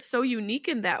career. It's so unique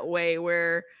in that way,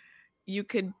 where you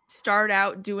could start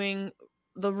out doing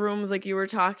the rooms like you were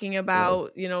talking Right.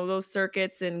 about, those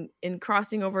circuits, and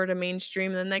crossing over to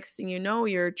mainstream. The next thing you know,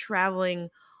 you're traveling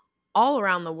all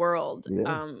around the world.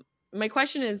 Yeah. My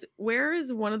question is, where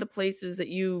is one of the places that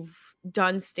you've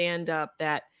done stand up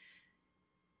that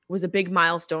was a big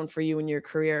milestone for you in your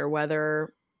career,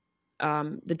 whether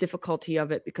the difficulty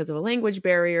of it because of a language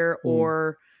barrier, Mhm.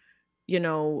 or,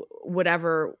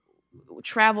 whatever,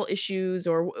 travel issues,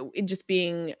 or it just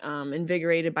being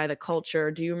invigorated by the culture?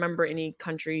 Do you remember any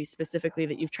country specifically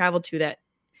that you've traveled to that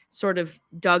sort of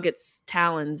dug its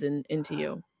talons into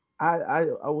you? I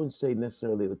wouldn't say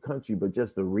necessarily the country, but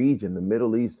just the region. The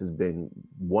Middle East has been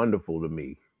wonderful to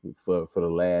me for the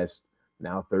last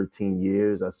now 13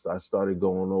 years. I started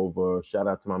going over. Shout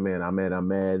out to my man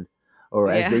Ahmed, or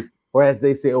as Yeah.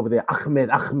 they say over there,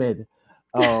 Ahmed.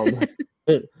 Um,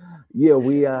 yeah,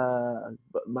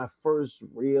 but my first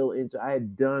real into I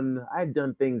had done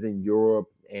things in Europe,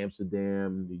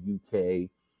 Amsterdam, the UK.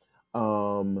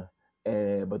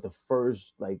 And but the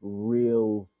first like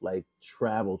real like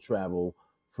travel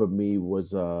for me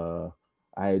was I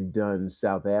had done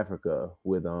South Africa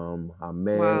with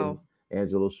Ahmed, Wow.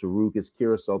 Angelo Sarukis,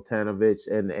 Kira Sultanovic,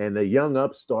 and a young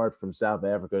upstart from South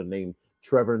Africa named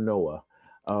Trevor Noah.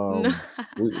 Um,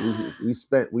 we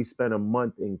spent a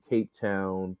month in Cape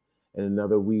Town and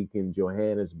another week in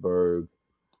Johannesburg,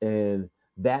 and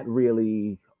that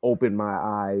really opened my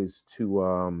eyes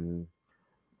to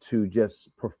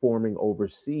just performing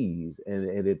overseas, and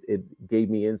it gave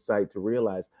me insight to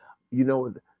realize, you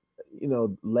know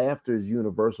laughter is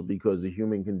universal because the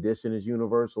human condition is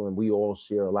universal, and we all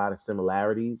share a lot of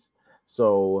similarities.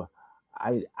 So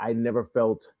I never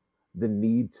felt the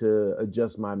need to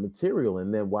adjust my material.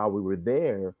 And then while we were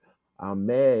there,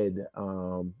 Ahmed,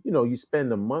 you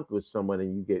spend a month with someone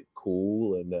and you get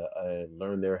cool and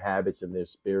learn their habits and their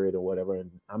spirit or whatever.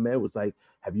 And Ahmed was like,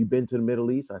 have you been to the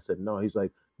Middle East? I said, no. He's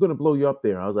like, I'm gonna blow you up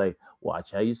there. I was like,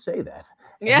 watch how you say that.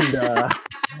 Yeah.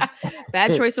 And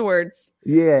Bad choice of words.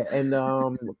 yeah, and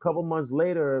a couple months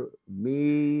later,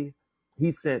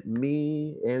 he sent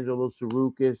me, Angelo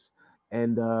Sarukis,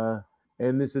 and uh,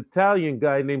 and this Italian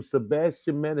guy named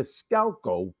Sebastian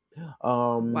Maniscalco,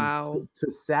 Wow.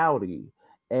 to Saudi.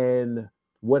 And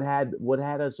what had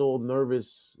us all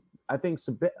nervous? I think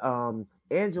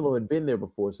Angelo had been there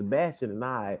before. Sebastian and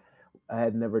I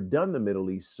had never done the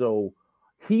Middle East, so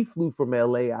he flew from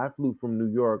LA. I flew from New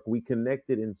York. We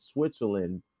connected in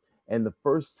Switzerland, and the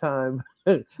first time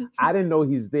I didn't know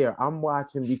he's there. I'm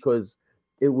watching because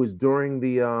it was during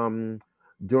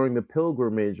the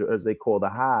pilgrimage, or as they call the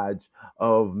Hajj,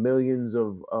 of millions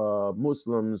of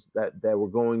Muslims that were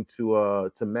going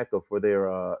to Mecca for their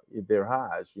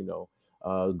Hajj,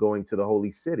 going to the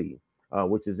holy city.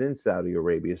 which is in Saudi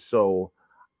Arabia. So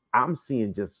I'm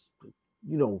seeing just,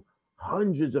 you know,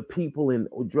 hundreds of people in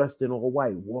dressed in all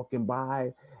white walking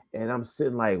by, and I'm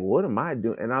sitting like, what am I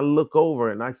doing? And I look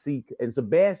over and I see, and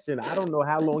Sebastian, I don't know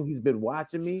how long he's been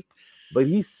watching me, but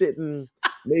he's sitting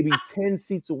maybe 10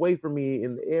 seats away from me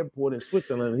in the airport in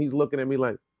Switzerland, and he's looking at me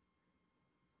like,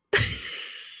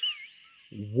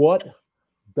 what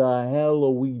the hell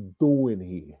are we doing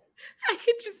here? I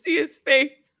could just see his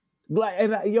face. Like,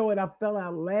 and I fell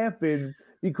out laughing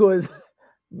because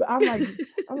I'm like,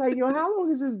 yo, how long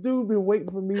has this dude been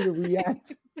waiting for me to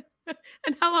react?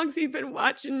 And how long's he been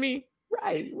watching me?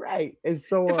 Right. And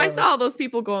so, If I saw all those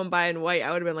people going by in white,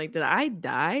 I would have been like, did I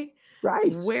die?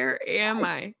 right, Where am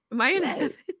I? Am I in right,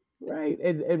 heaven? right.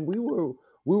 And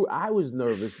I was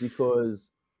nervous because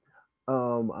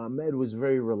Ahmed was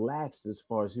very relaxed as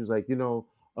far as he was like,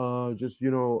 just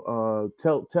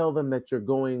tell them that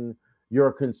you're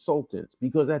a consultant,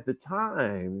 because at the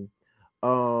time,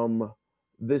 um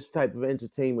this type of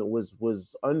entertainment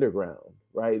was underground,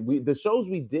 right? The shows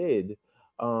we did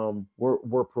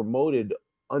were promoted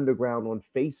underground on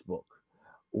Facebook,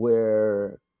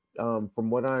 where from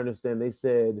what I understand, they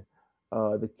said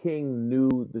the king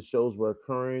knew the shows were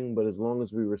occurring, but as long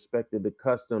as we respected the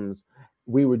customs,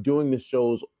 we were doing the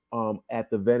shows at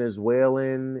the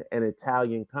Venezuelan and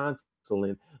Italian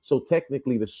consulate. So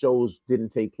technically, the shows didn't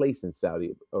take place in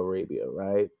Saudi Arabia,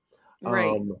 right?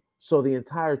 Right. So the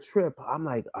entire trip, I'm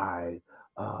like, all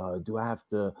right, do I have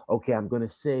to? Okay, I'm gonna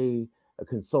say a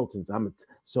consultant.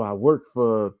 So I work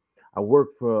for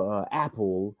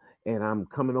Apple, and I'm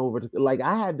coming over to, like,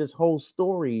 I had this whole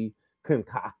story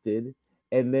concocted,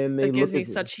 and then they That gives look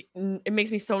me at it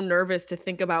makes me so nervous to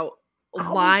think about I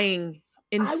was lying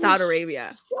in I was Saudi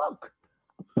Arabia. shook,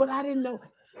 but I didn't know,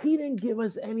 he didn't give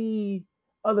us any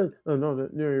other. Oh, no, no,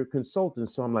 you're a consultant.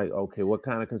 So I'm like, okay, what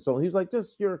kind of consultant? He's like,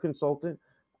 just you're a consultant.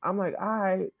 I'm like, all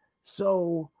right.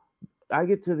 So I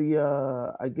get to I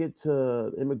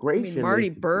mean, immigration. Marty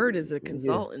Bird is a Yeah,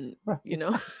 consultant, right, you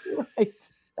know? right,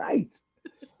 right.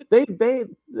 They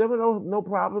there were no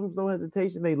problems, no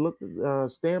hesitation. They looked,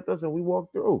 stamped us, and we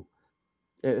walked through.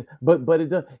 But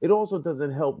it also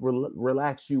doesn't help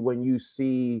relax you when you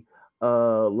see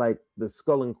like the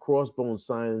skull and crossbones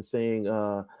sign saying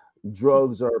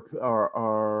drugs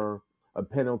are a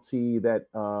penalty that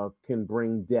can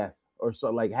bring death, or so,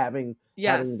 like having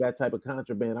Yes. that type of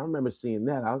contraband. I remember seeing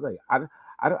that. I was like,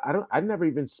 I never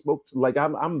even smoked, like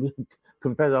I'm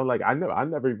confess, I was like, I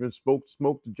never even smoked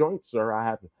a joint, sir.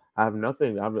 I have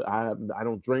nothing. I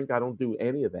don't drink. I don't do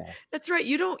any of that. That's right.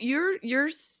 You don't you're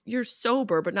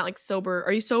sober, but not like sober.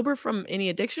 Are you sober from any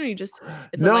addiction, or you just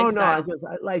it's a No, lifestyle?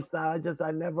 I lifestyle.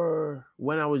 I never,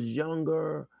 when I was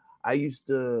younger, I used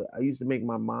to make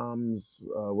my mom's,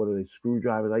 what are they,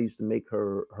 screwdrivers. I used to make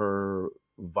her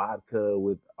vodka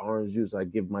with orange juice. I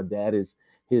give my dad his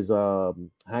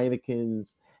Heinekens,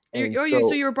 and So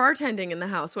so you were bartending in the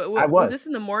house. I What was was this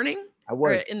in the morning I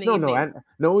or was in the no, no, evening?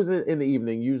 no. It was in the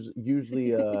evening.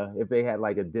 Usually, if they had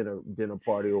like a dinner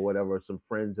party or whatever, some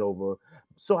friends over.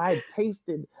 So I had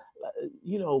tasted,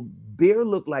 beer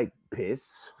looked like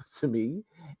piss to me,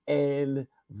 and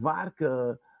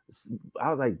vodka. I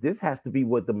was like, this has to be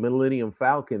what the Millennium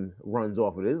Falcon runs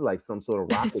off of. This is like some sort of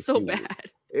It's rocket so fuel.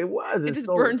 bad. It was. It It's just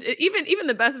so, burns. Even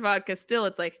the best vodka still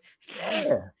it's like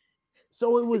yeah.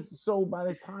 So by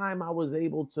the time I was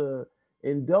able to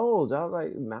indulge, I was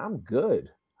like, nah, I'm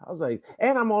good. I was like,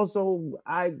 and I'm also,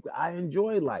 I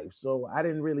enjoy life, so I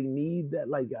didn't really need that.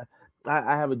 Like,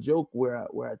 I have a joke where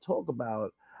I talk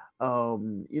about,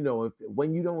 if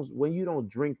when you don't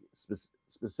drink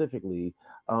specifically,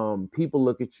 people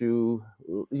look at you,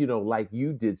 like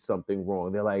you did something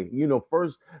wrong. They're like,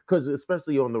 first, because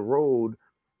especially on the road,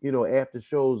 after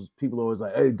shows, people are always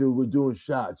like, "Hey, dude, we're doing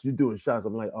shots. You're doing shots."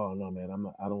 I'm like, "Oh no, man, I'm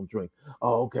not. I don't drink."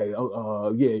 "Oh, okay.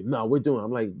 Oh, yeah, no, we're doing." I'm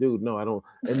like, "Dude, no, I don't."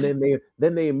 And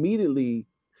then they immediately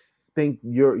think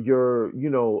you're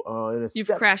in a you've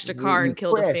step. crashed a car You and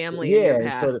killed a crashed, family in your yeah.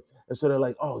 past. And so they're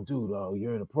like, "Oh, dude,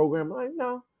 you're in a program." I'm like,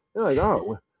 "No." They're like,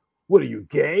 "Oh, what are you,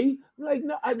 gay?" I'm like,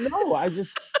 "No, no.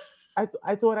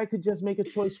 I thought I could just make a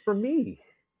choice for me."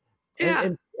 and Yeah.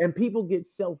 and and people get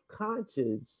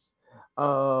self-conscious,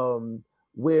 um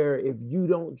where if you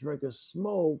don't drink or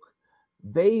smoke,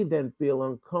 they then feel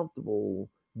uncomfortable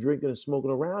drinking and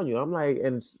smoking around you. I'm like,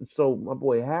 and so my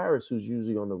boy Harris, who's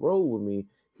usually on the road with me,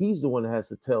 he's the one that has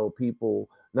to tell people,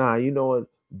 nah, you know what,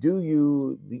 do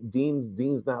you,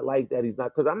 Dean's not like that. He's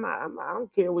not, because I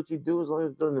don't care what you do as long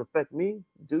as it doesn't affect me.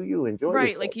 Do you enjoy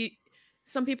Right, yourself? like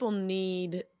some people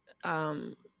need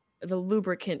um the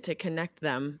lubricant to connect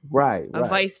them, Right, a right.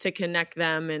 vice to connect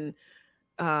them, and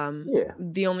Yeah.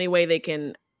 the only way they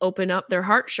can open up their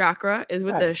heart chakra is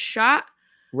with Right. a shot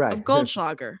Right. of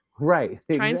Goldschlager. Right.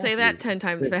 Try and say that Exactly. 10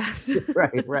 times fast.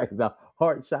 Right. Right. The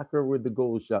heart chakra with the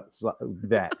gold shot.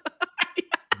 That.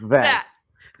 that That.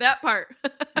 that part.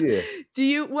 Yeah.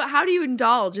 How do you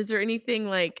indulge? Is there anything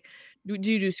like do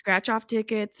you do scratch off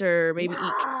tickets or maybe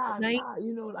eat cake at Nah, night? nah.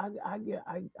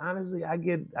 I honestly, I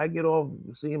get off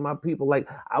seeing my people. Like,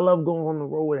 I love going on the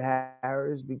road with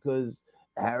Harris because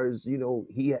Harris,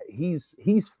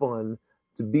 he's fun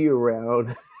to be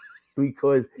around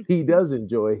because he does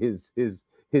enjoy his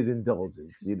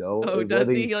indulgence. Oh, does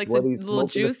Whether he? He he's likes a whether he's little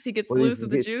smoking, juice. He gets whether loose with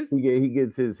the juice. he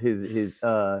gets his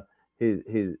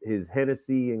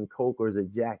Hennessy and Coke, or is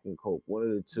it Jack and Coke, one of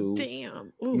the two.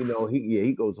 Damn. Oof.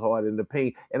 He goes hard in the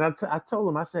paint. And I told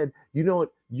him, I said, you know what,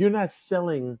 you're not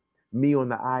selling me on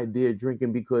the idea of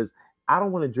drinking, because I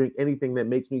don't want to drink anything that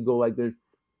makes me go like this.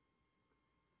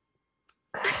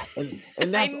 And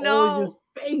I that's always his know.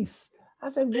 face. I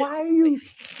said, why are you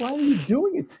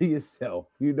doing it to yourself?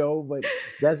 But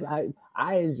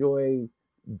I enjoy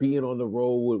being on the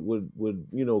road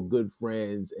with good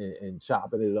friends, and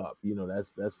chopping it up.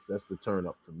 That's the turn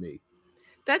up for me.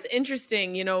 That's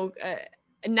interesting.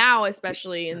 Now,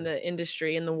 especially in the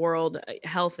industry, in the world,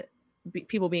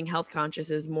 people being health conscious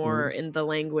is more Mhm. in the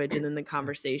language and in the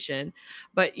conversation.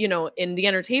 But, in the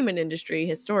entertainment industry,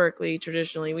 historically,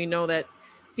 traditionally, we know that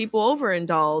people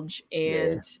overindulge Yeah,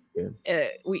 and yeah,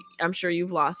 I'm sure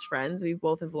you've lost friends. We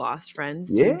both have lost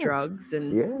friends to yeah, drugs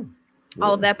and yeah,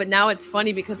 all of yeah. that. But now it's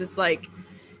funny because it's like,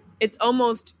 it's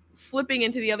almost flipping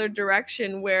into the other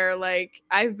direction where like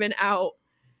I've been out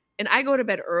and I go to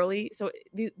bed early, so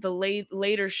the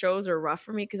later shows are rough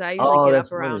for me because I usually Oh, get that's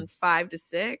up funny. around 5 to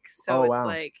 6, so Oh, it's wow,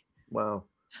 like wow.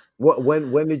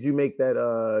 When did you make that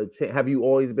have you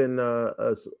always been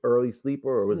early sleeper,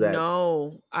 or was that?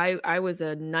 no, I was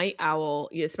a night owl,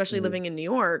 especially Mhm. living in New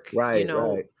York, Right,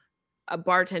 right,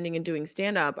 bartending and doing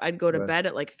stand-up. I'd go to right. bed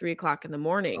at like 3 o'clock in the Oh,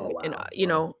 morning and, wow,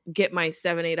 wow. get my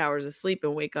 7, 8 hours of sleep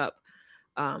and wake up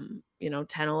 10,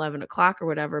 11 o'clock or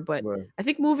whatever. But Right. I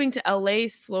think moving to LA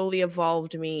slowly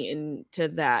evolved me into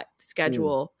that Mm,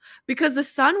 schedule because the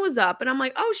sun was up and I'm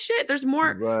like, oh shit, we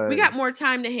right, got more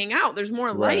time to hang out. There's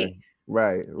more right, light,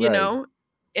 right, you right. know,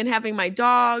 and having my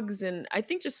dogs. And I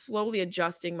think just slowly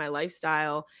adjusting my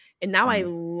lifestyle. And now I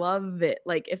Mm, love it.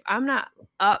 Like if I'm not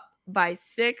up by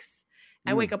 6,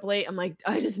 I mm. wake up late. I'm like,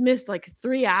 I just missed like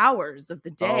 3 hours of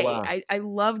the Oh, day. wow. I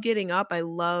love getting up. I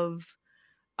love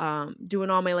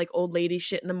doing all my like old lady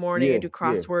shit in the morning. I Yeah, do yeah.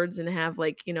 crosswords and have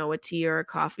like, a tea or a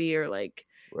coffee or like,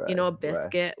 Right, a right,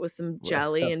 biscuit with some right.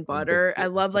 jelly and A butter. I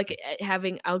biscuit. love like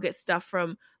I'll get stuff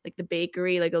from like the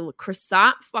bakery, like a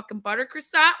croissant, fucking butter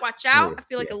croissant. Watch out. Yeah, I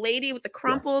feel like a yes, lady with the yes,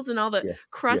 crumples and all the yes, yes.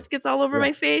 crust gets all over my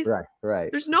Right, face. right,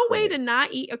 right, There's no way right. to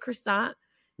not eat a croissant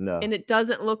No, and it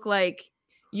doesn't look like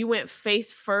you went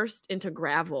face first into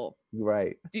gravel.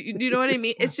 right. Do you know what I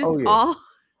mean? It's just Oh, yeah. all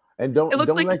And it looks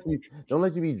like don't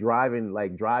let you be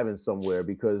driving somewhere,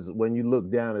 because when you look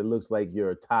down, it looks like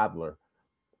you're a toddler.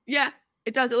 yeah,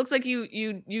 it does. It looks like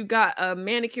you got a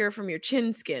manicure from your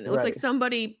chin skin. It looks like Right,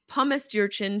 somebody pumice your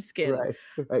chin skin right,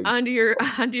 right. onto your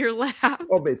onto your lap.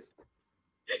 Almost.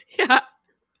 Yeah.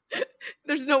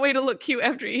 There's no way to look cute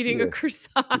after eating a Yeah,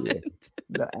 croissant. yeah.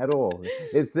 Not at all.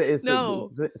 No.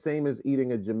 The same as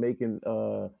eating a Jamaican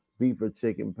beef or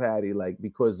chicken patty, like,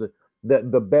 because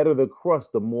the better the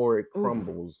crust, the more it Ooh,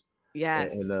 crumbles. And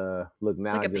yes. look, It's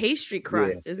now like I a just, pastry yeah,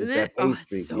 crust, isn't it's it? that Oh, it's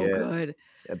pastry. so Yeah, good.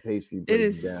 that pastry It breaks it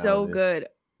is down. so And good.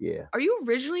 yeah, Are you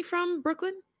originally from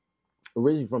Brooklyn?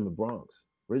 originally from the Bronx.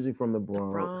 Originally from the The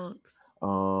Bronx. Bronx.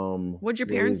 What'd your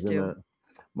parents Raised in do? a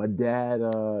My dad,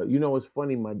 it's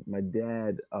funny. My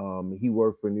dad, he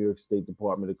worked for New York State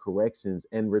Department of Corrections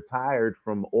and retired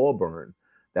from Auburn.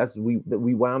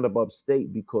 We wound up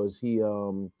upstate because he,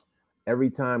 every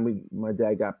time my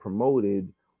dad got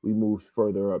promoted, we moved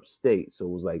further upstate. So it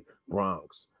was like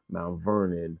Bronx, Mount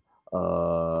Vernon,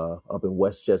 up in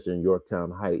Westchester and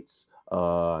Yorktown Heights.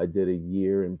 I did a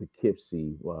year in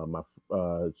Poughkeepsie,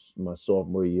 my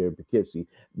sophomore year in Poughkeepsie.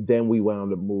 Then we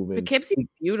wound up moving. Poughkeepsie's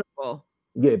beautiful.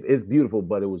 Yeah, it's beautiful,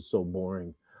 but it was so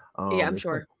boring. Yeah, I'm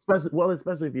sure.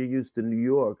 Especially if you're used to New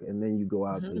York and then you go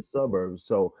out to Mhm. the suburbs.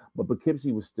 So, but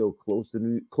Poughkeepsie was still close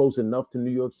enough to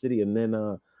New York City. And then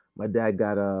my dad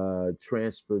got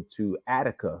transferred to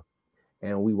Attica,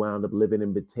 and we wound up living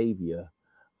in Batavia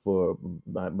for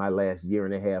my last year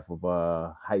and a half of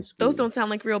high Those school. don't sound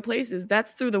like real places.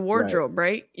 That's through the Right, wardrobe,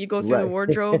 right? You go through the right.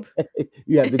 wardrobe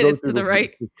You have to and go it's through to the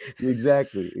right.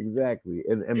 exactly, exactly.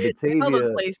 And I know those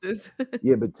Batavia. places.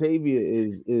 Yeah, Batavia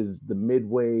is the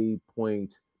midway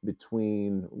point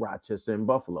between Rochester and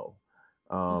Buffalo.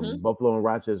 Hmm. Buffalo and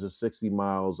Rochester are 60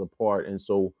 miles apart, and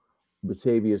so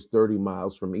Batavia is 30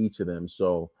 miles from each of them.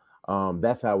 So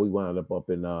that's how we wound up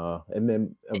in and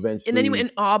then And then you eventually went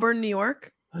in Auburn, New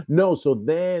York. no, so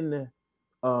then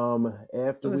I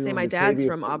after was gonna we say were in my dad's Batavia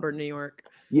from Auburn, New York.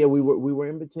 yeah, we were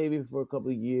in Batavia for a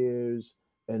couple of years,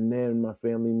 and then my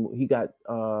family he got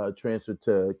transferred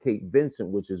to Cape Vincent,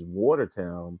 which is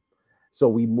Watertown. So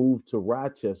we moved to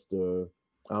Rochester.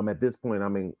 At this point,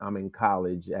 I'm in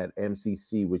college at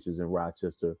MCC, which is in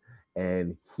Rochester,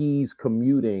 and he's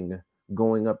commuting,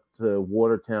 going up to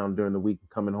Watertown during the week,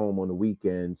 coming home on the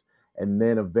weekends, and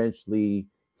then eventually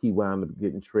he wound up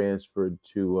getting transferred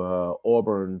to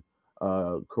Auburn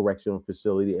Correctional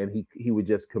Facility, and he would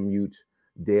just commute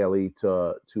daily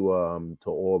to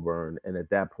Auburn. And at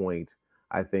that point,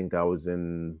 I think I was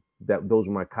in that those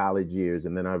were my college years,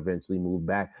 and then I eventually moved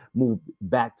back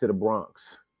to the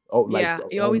Bronx. Oh, like Yeah,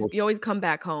 almost you always come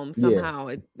back home yeah, somehow.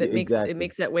 It yeah, that makes it exactly,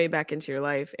 makes that way back into your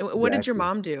life. And what did your exactly.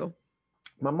 mom do?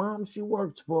 My mom, she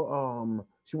was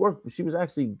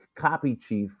actually copy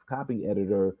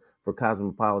editor for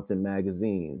Cosmopolitan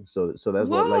magazine. So that's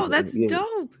what like Whoa, that's yeah,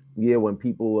 dope. yeah, when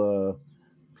people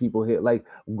hear like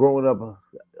growing up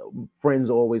friends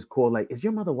always call like, is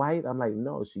your mother white? I'm like,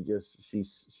 no,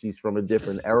 she's from a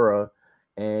different era,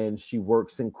 and she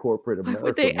works in corporate Why would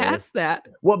America, they man. ask that?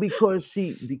 Well, because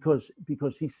she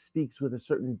speaks with a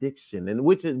certain diction, and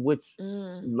which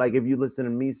Mm, like if you listen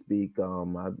to me speak,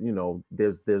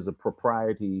 there's a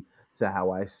propriety to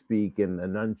how I speak and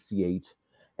enunciate,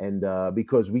 and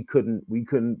because we couldn't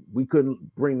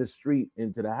bring the street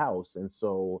into the house, and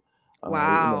so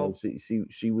wow.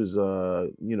 she was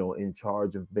in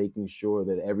charge of making sure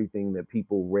that everything that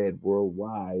people read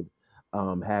worldwide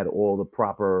had all the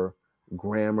proper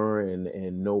grammar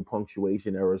and no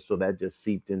punctuation errors. So that just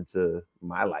seeped into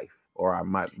my life, or I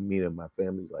might mean in my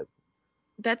family's life.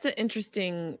 That's an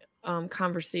interesting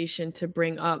conversation to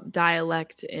bring up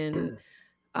dialect and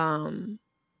um,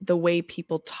 the way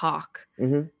people talk.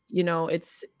 Hmm.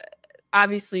 It's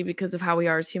obviously because of how we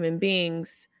are as human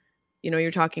beings.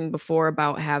 You're talking before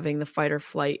about having the fight or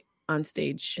flight on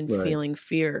stage and Right, feeling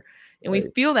fear. And we right.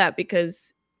 feel that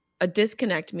because a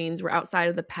disconnect means we're outside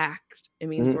of the pack. It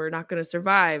means Hmm. we're not going to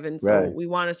survive. And so Right. we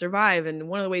want to survive. And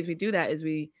one of the ways we do that is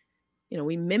we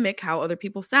mimic how other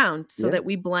people sound so Yeah. that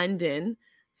we blend in,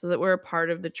 so that we're a part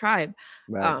of the tribe.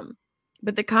 Right. Um,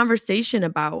 but the conversation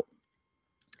about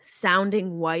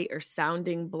sounding white or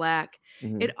sounding black,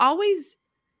 Hmm. it always,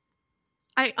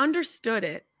 I understood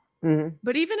it. Hmm.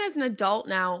 But even as an adult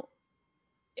now,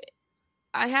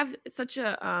 I have such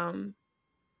a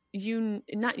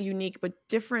not unique but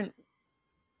different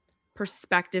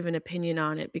perspective and opinion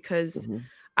on it because Hmm.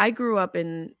 I grew up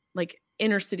in like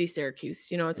inner city Syracuse.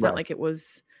 It's not Right. like it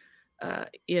was uh,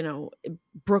 you know,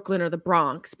 Brooklyn or the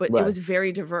Bronx, but it Right. was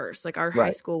very diverse. Like our high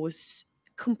Right. school was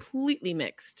completely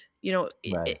mixed.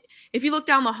 Right. If you look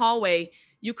down the hallway,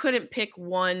 you couldn't pick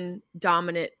one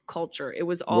dominant culture. It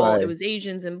Right. was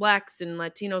Asians and blacks and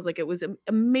Latinos. Like it was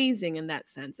amazing in that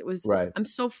sense. Right. I'm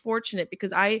so fortunate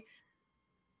because I,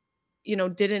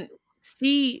 didn't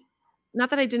see, not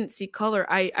that I didn't see color.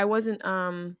 I wasn't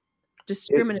It,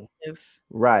 discriminative.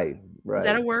 right. Is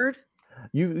that Right. a word?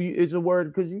 It's a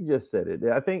word because you just said it.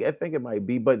 I think it might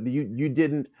be, but you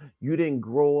didn't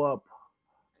grow up.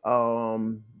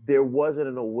 There wasn't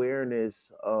an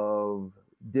awareness of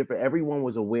different. Everyone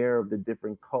was aware of the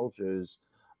different cultures,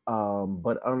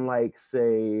 but unlike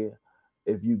say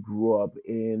if you grew up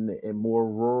in a more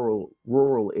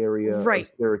rural area of Right.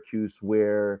 Syracuse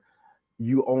where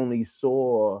you only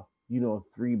saw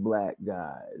three black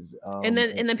guys. And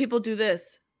then people do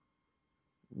this.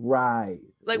 Right,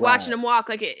 Like, watching right, them walk,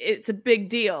 like, it's a big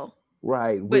deal,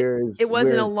 right. but Whereas it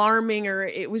wasn't whereas alarming or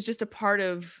it was just a part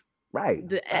of right,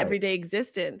 the right. everyday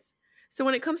existence. So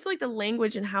when it comes to, like, the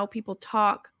language and how people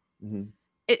talk, Hmm.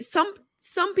 it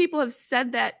some people have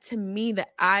said that to me that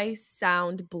I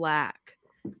sound black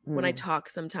when I Hmm. talk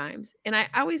sometimes, and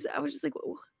I was just like,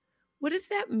 What does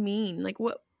that mean? Like,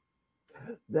 what?"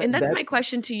 And that's That my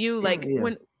question to you, like, yeah.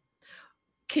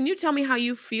 can you tell me how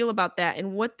you feel about that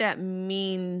and what that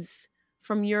means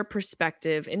from your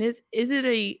perspective? And is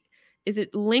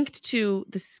it linked to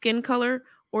the skin color,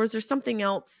 or is there something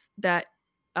else that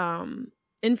um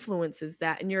influences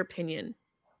that in your opinion?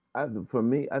 For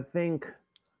me, I think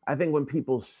when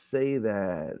people say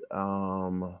that,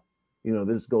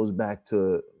 this goes back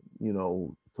to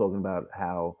talking about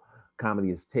how comedy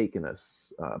has taken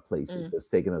us places, Mm, has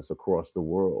taken us across the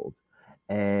world,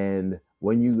 and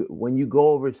when you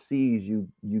go overseas,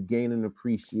 you gain an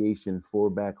appreciation for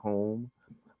back home,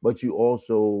 but you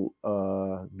also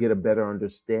get a better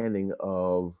understanding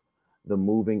of the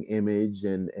moving image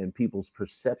and people's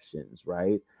perceptions,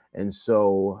 right? And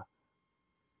so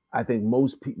I think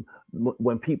most people,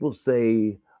 when people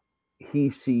say he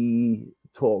she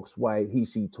talks white, he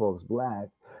she talks black,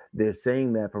 they're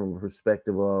saying that from a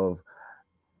perspective of,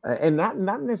 and not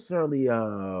necessarily,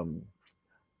 I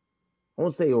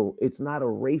won't say it's not a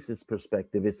racist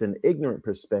perspective. It's an ignorant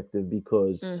perspective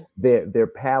because Mm. their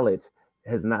palate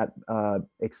has not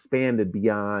expanded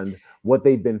beyond what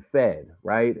they've been fed,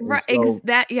 right? And Right. so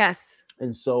Yes.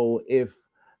 if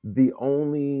the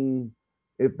only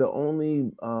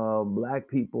black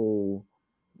people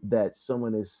that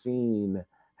someone has seen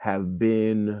have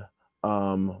been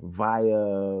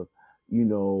via, you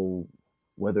know,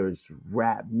 whether it's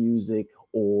rap music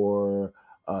or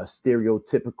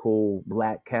stereotypical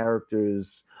black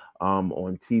characters on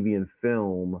TV and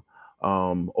film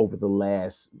over the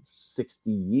last 60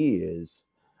 years,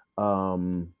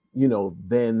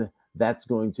 then that's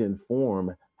going to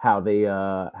inform how they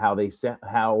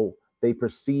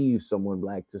perceive someone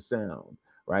black to sound,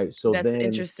 right? So That's then,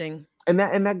 interesting. and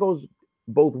that goes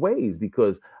both ways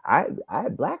because I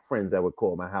had black friends that would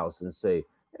call my house and say,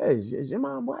 "Hey, is your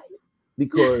mom white?"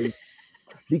 Because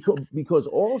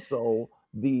also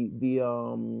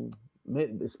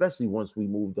especially once we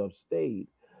moved upstate,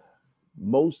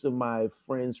 most of my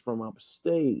friends from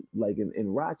upstate, like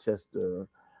in Rochester,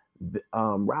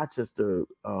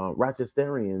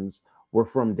 Rochesterians were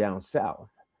from down south,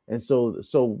 and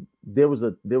so there was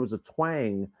a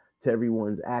twang to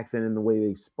everyone's accent and the way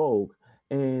they spoke,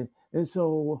 and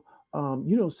so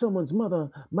someone's mother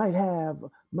might have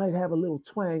a little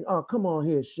twang. Oh, come on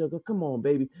here, sugar, come on,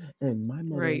 baby, and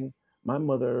Right. my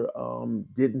mother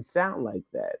didn't sound like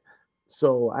that.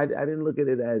 So I didn't look at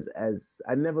it as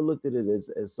I never looked at it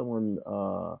as someone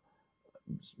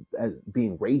as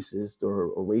being racist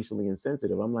or racially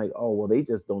insensitive. I'm like, oh well, they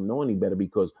just don't know any better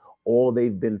because all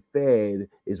they've been fed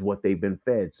is what they've been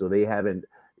fed. So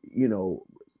you know,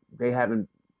 they haven't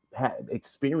had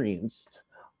experienced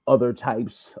other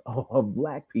types of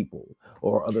black people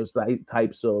or other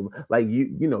types of, like,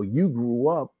 you grew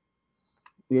up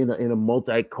in a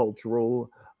multicultural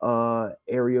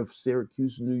area of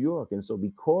Syracuse, New York, and so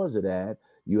because of that,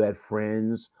 you had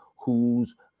friends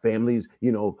whose families,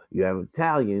 you have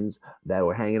Italians that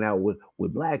were hanging out with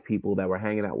black people, that were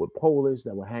hanging out with Polish,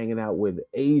 that were hanging out with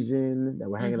Asian, that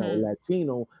were hanging out with Mm-hmm.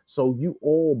 Latino. So you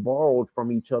all borrowed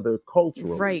from each other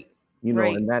culturally, Right.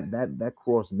 Right. and that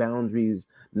crossed boundaries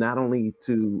not only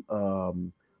to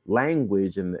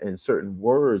language and certain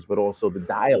words, but also the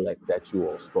dialect that you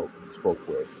all spoke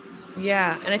with.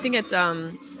 Yeah. And I think it's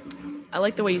I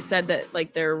like the way you said that,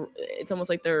 like, it's almost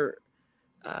like their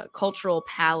cultural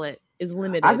palette is I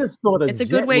limited. just thought a It's a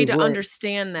good jet way was to like,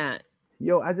 understand that.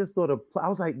 yo, I just thought I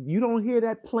was like, you don't hear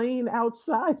that plane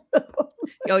outside?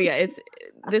 Oh yeah, it's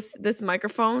this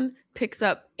microphone picks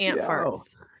up ant Yo.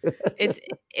 farts. It's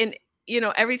and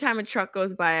every time a truck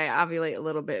goes by, I ovulate a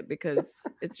little bit because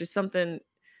it's just something.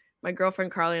 My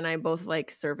girlfriend Carly and I both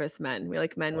like servicemen. We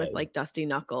like men with Hey, like dusty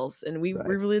knuckles, and we right.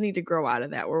 really need to grow out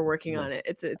of that. We're working No. on it.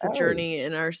 It's a Hey, journey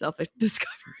in our self discovery.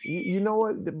 you know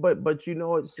what? But you know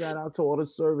what? Shout out to all the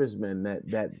servicemen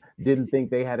that didn't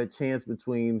think they had a chance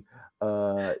between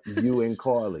you and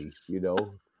Carly.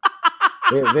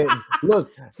 Look,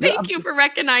 look, Thank you for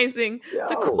recognizing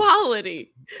the yo,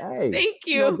 quality. hey, Thank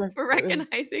you that for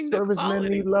recognizing the servicemen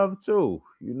need quality. love too.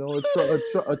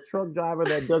 A truck driver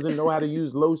that doesn't know how to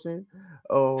use lotion.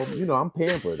 I'm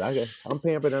pampered. I'm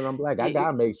pampered and I'm black. I Y-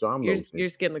 gotta make sure I'm your lotion.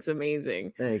 skin looks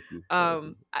amazing. Thank you.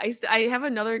 Thank you. I have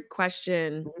another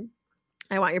question. Mhm.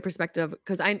 I want your perspective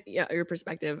because your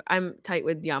perspective. I'm tight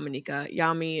with Yamanika.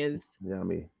 Yami is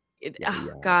Yummy, yummy, oh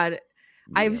yum, God.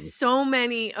 I have yummy. so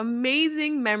many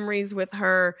amazing memories with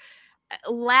her,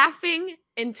 laughing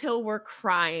until we're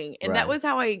crying, and that Right. was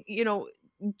how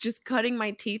just cutting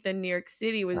my teeth in New York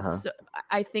City Uh was. huh.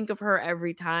 I think of her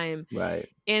every time, Right.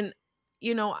 and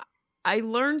you know I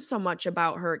learned so much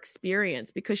about her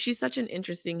experience because she's such an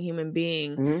interesting human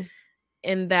being, Hmm.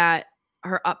 in that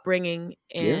her upbringing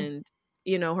Yeah. and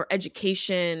her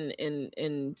education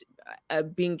and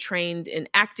being trained in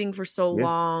acting for so Yeah.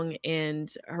 long,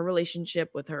 and her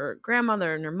relationship with her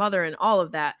grandmother and her mother and all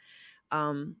of that.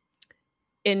 um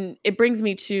and it brings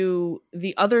me to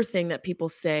the other thing that people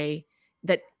say,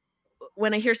 that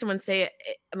when I hear someone say it,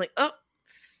 I'm like, oh,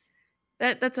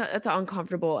 that's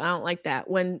uncomfortable. I don't like that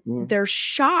when Hmm. they're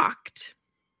shocked.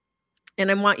 And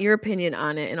I want your opinion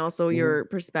on it and also Hmm. your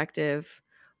perspective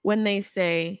when they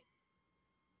say,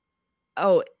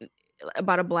 oh,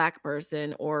 about a black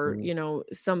person or, Hmm.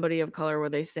 somebody of color, where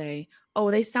they say,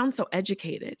 oh, they sound so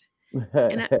educated.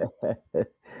 And I,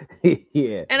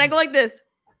 Yeah. and I go like this.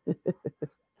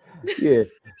 Yeah.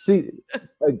 See,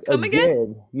 Come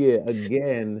again?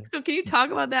 again, So can you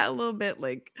talk about that a little bit?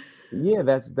 Like yeah,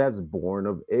 that's born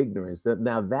of ignorance.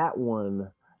 Now that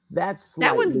one, that's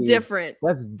that one's slightly different.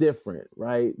 that's different,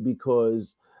 right?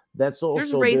 Because that's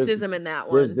There's also racism in that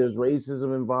one. there's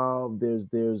racism involved.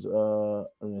 There's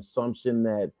an assumption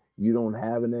that you don't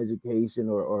have an education,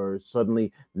 or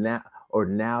suddenly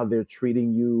now they're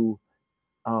treating you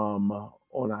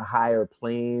on a higher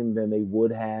plane than they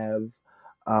would have,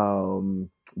 um,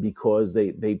 because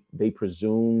they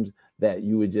presumed that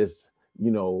you were just,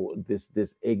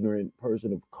 this ignorant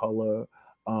person of color.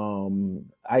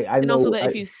 I And also know. that I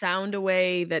if you sound a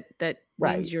way that Right,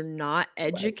 means you're not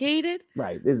right, educated.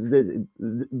 right. It's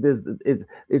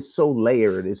so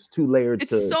layered. It's too layered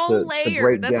It's so to layered.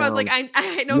 break That's why I was like, down. I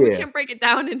know we Yeah, can't break it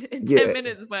down in 10 yeah,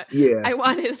 minutes, but yeah. I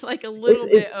wanted like a It's little it's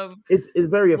bit of it's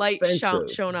very light offensive.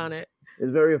 shown on it.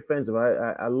 It's very offensive.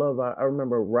 I love. I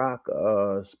remember Rock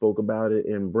spoke about it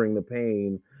in Bring the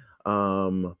Pain,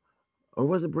 or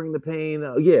was it Bring the Pain?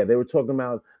 Yeah, they were talking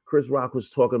about, Chris Rock was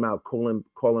talking about Colin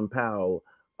Powell,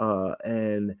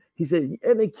 and he said,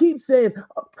 and they keep saying,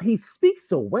 "Oh, he speaks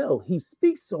so well. He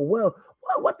speaks so well."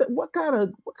 What kind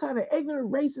of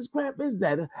ignorant racist crap is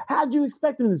that? How'd you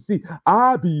expect him to see?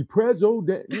 I be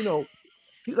president.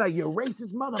 He's like, "You're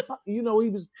racist motherfucker." He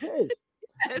was pissed,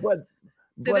 Yes. but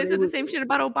So they it said the was. same shit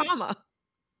about Obama.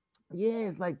 Yeah,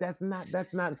 it's like that's not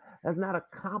a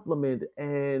compliment,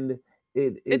 and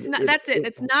it it It's not it that's it. it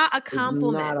It's not a it's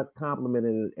not compliment. a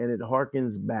compliment, and it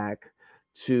harkens back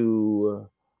to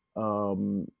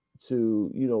um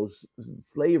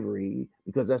slavery,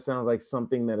 because that sounds like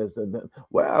something that is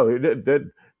wow,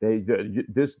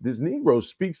 this Negro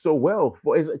speaks so well,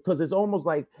 because it's almost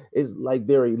like, it's like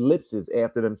there are ellipses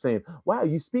after them saying, wow,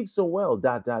 you speak so well,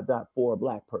 dot dot dot, for a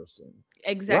black person.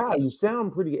 Wow, Exactly. you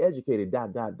sound pretty educated,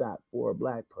 dot dot dot, for a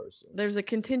black person. There's a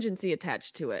contingency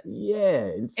attached to it.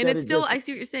 Yeah, And instead it's of still just, I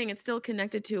see what you're saying, it's still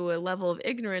connected to a level of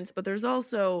ignorance, but there's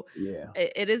also yeah,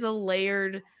 it is a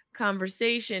layered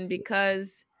conversation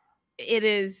because it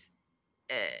is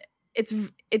eh,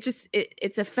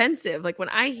 it's offensive, like, when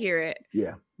I hear it,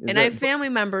 yeah. Is and I that have family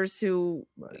members who,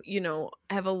 right?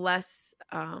 have a less,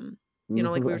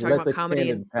 like we were talking Less about comedy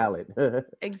and expanded palette.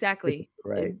 exactly.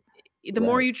 Right, The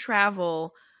more right. you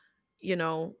travel, you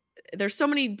know, there's so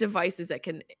many devices that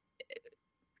can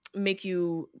make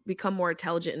you become more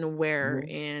intelligent and aware Hmm.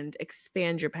 and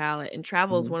expand your palate, and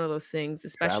travel is Hmm. one of those things,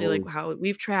 especially like Travel, how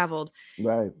we've traveled.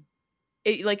 right.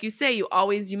 Like you say, you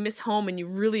miss home and you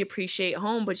really appreciate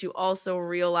home, but you also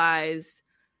realize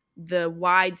the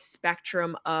wide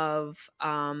spectrum of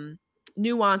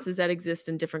nuances that exist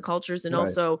in different cultures, and Right,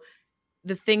 also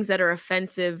the things that are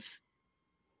offensive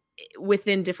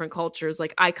within different cultures,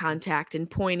 like eye contact and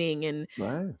pointing and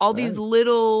right, all these right.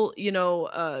 little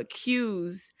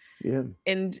cues. Yeah,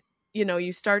 And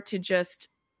you start to just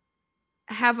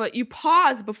you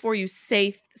pause before you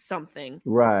say something.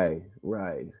 right,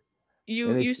 right. You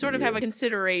And you it's, sort of have yeah. a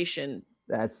consideration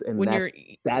That's and when you're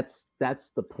that's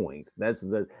the point. There's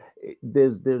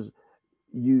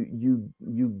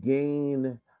you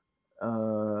gain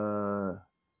uh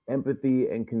empathy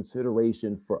and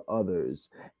consideration for others,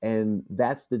 and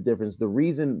that's the difference. The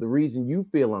reason you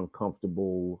feel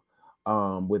uncomfortable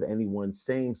with anyone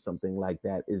saying something like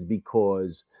that is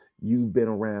because you've been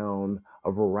around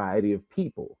a variety of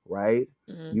people, right?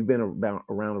 Mhm. You've been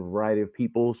around a variety of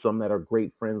people, some that are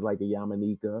great friends like a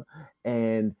Yamanika,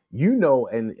 and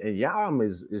and Yam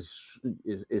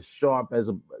is sharp as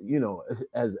a,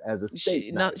 as a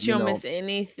steak knife. She don't miss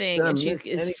anything, and Doesn't she miss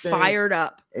is anything, fired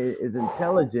up. is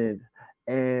intelligent,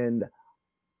 and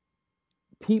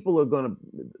people are gonna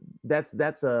that's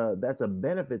a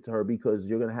benefit to her, because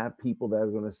you're gonna have people that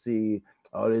are gonna see,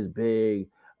 oh, this big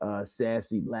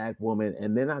sassy black woman,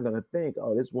 and they're not gonna think,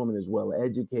 oh, this woman is well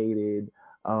educated,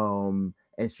 and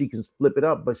she can flip it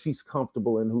up, but she's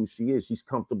comfortable in who she is. She's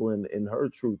comfortable in her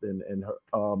truth, and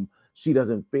her, she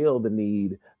doesn't feel the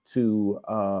need to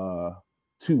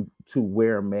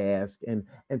wear a mask and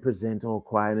present all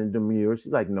quiet and demure.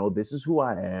 She's like, no, this is who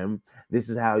I am. This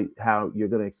is how you're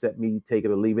gonna accept me. Take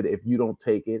it or leave it. If you don't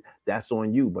take it, that's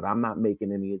on you. But I'm not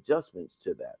making any adjustments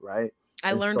to that, right?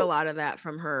 I And learned a so, lot of that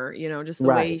from her, just the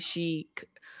way right,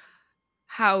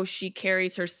 how she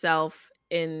carries herself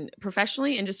in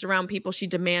professionally and just around people. She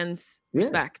demands yeah,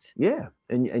 respect. yeah,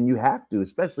 and you have to,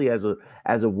 especially as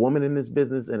a woman in this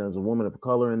business, and as a woman of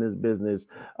color in this business,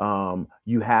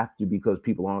 you have to, because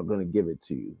people aren't going to give it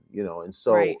to you, and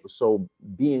Right. so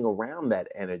being around that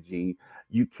energy,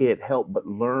 you can't help but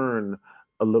learn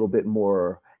a little bit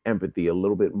more empathy, a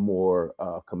little bit more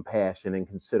compassion and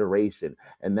consideration.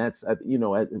 And that's as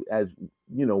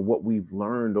what we've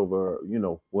learned over,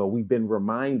 well, we've been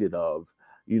reminded of,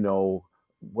 you know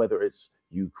whether it's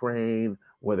Ukraine,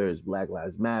 whether it's Black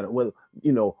Lives Matter, whether,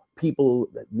 people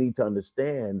that need to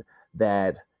understand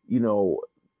that, you know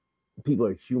people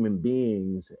are human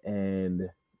beings, and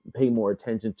pay more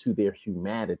attention to their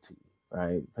humanity,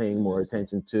 right? Paying more Mhm.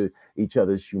 attention to each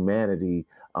other's humanity,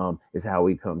 is how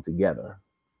we come together.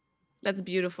 That's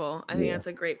beautiful. I think Yeah. that's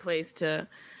a great place to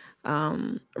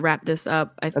wrap this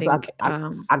up. I That's I, think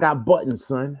I I got buttons,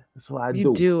 son. That's what I you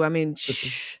do. do. I mean,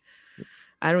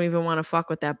 I don't even want to fuck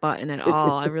with that button at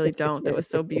all. I really don't. That was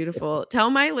so beautiful. Tell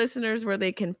my listeners where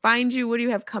they can find you. What do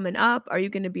you have coming up? Are you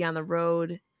going to be on the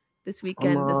road this I'm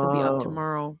weekend? This will be up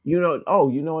tomorrow. you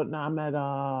know what?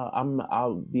 Now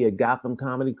I'll be at Gotham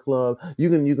Comedy Club. You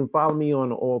can follow me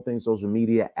on all things social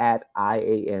media at I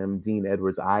am Dean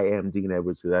Edwards. I am Dean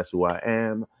Edwards because that's who I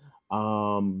am.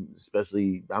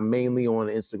 Especially I'm mainly on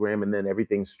Instagram, and then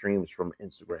everything streams from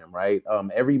Instagram, right?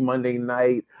 Every Monday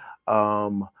night,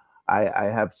 um, I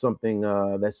have something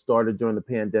that started during the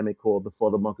pandemic called the For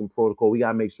the Monkin Protocol. We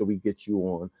gotta make sure we get you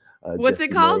on, What's it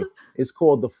Jesse called? May. It's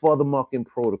called the For the Monkin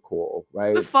Protocol, The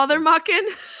right? Father Muckin?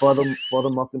 For the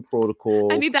Monkin I Protocol.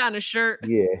 need that on a shirt.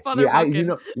 Yeah, Father yeah.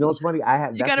 Muckin. What's funny? I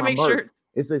have You that's got to my make merch.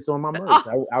 shirts. It's on my merch.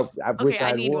 Oh, I okay. wish I I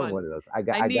had need worn one. one of those. I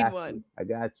I need got you. one. I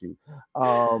got you.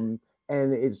 Um,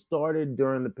 and it started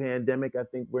during the pandemic. I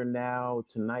think we're now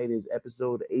tonight is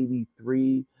episode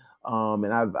 83.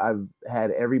 And I've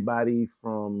had everybody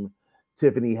from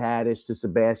Tiffany Haddish to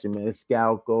Sebastian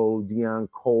Maniscalco, Dion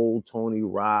Cole, Tony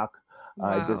Rock.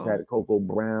 I just Wow. had Coco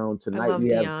Brown. I Tonight love we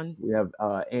have Dion. we have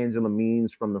Angela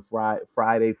Means from the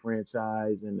Friday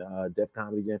franchise and Def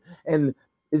Comedy Jam, and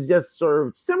it's just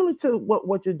served similar to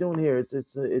what you're doing here.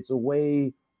 It's a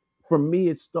way. For me,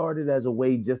 it started as a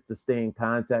way just to stay in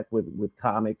contact with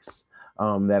comics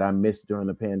that I missed during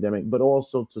the pandemic, but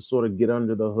also to sort of get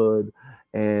under the hood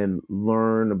and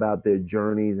learn about their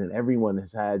journeys. And everyone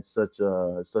has had such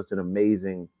an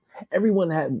amazing. Everyone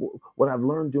had what I've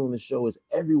learned doing the show is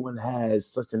everyone has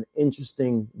such an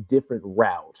interesting, different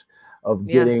route of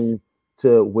Yes. getting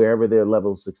to wherever their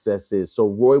level of success is. So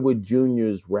Roy Wood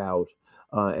Jr.'s route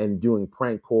and doing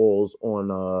prank calls on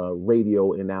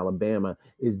radio in Alabama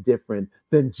is different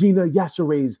than Gina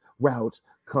Yashare's route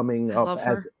coming I up love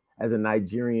her. as a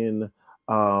Nigerian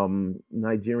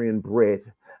Brit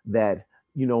that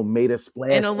made a And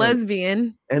splash a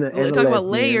lesbian. and a Talk about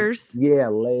lesbian. layers. Yeah,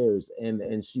 layers.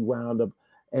 And she wound up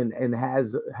and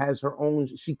has her own.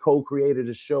 She co-created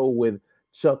a show with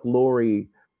Chuck Lorre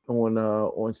on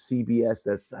CBS.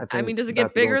 That's I I think mean, does it about get to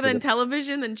go bigger into than the.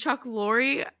 television than Chuck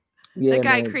Lorre? That Yeah,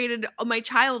 guy man. created my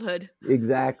childhood.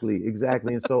 Exactly.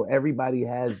 And so everybody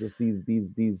has just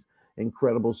these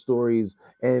incredible stories,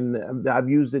 and I've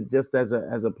used it just as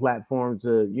a platform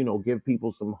to give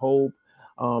people some hope,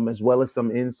 as well as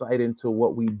some insight into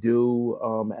what we do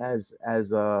as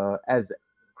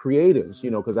creatives.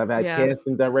 Because I've had Yeah.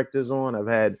 casting directors on, I've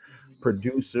had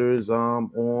producers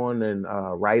on, and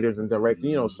writers and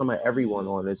directors. Some of everyone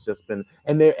on. It's just been,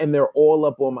 and they're all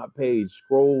up on my page.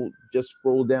 Scroll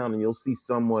down, and you'll see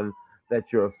someone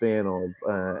that you're a fan of,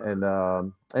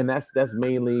 and that's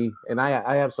mainly. And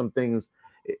I have some things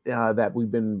that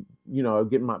we've been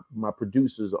getting my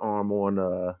producer's arm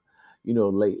on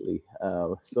lately.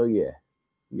 So yeah,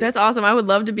 That's awesome. I would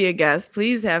love to be a guest.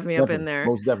 Please have me up in definitely, there.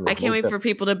 most definitely, I can't most wait for definitely.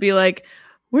 people to be like,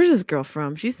 "Where's this girl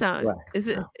from? She sound Right, is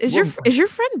it is your well, is your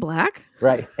friend black?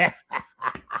 right, I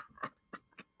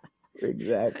don't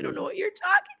exactly. know what you're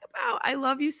talking about." I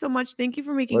love you so much. Thank you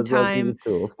for making Let's love to time. you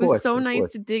too. Of It was course, so of nice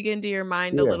course. to dig into your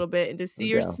mind a Yeah, little bit and to see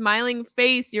no your doubt. smiling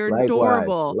face. You're Likewise,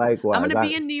 adorable. I'm likewise. gonna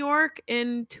be in New York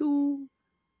in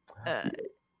uh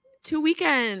 2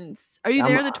 weekends. Are you I'm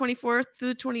there the 24th through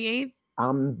the 28th?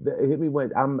 hit me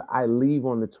when I leave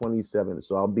on the 27th,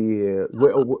 so I'll be here.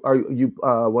 Where are you?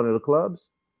 One of the clubs?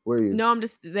 Where are you? No, I'm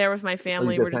just there with my Are you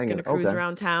family. We're just just hanging? gonna cruise Okay.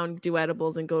 around town, do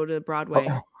edibles, and go to Oh, Broadway.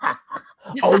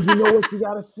 you know what you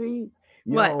gotta see?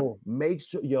 What? Yo, make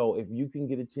sure, if you can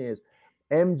get a chance,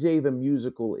 MJ the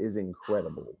musical is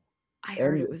incredible. I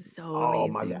heard And it was so oh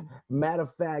my god. amazing. Matter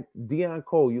of fact, Dion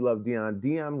Cole, you love Dion.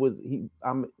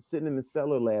 I'm sitting in the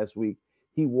cellar last week.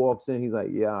 He walks in, he's like,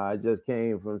 "Yeah, I just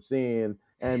came from seeing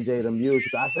MJ the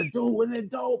musical." I said, "Dude, wasn't it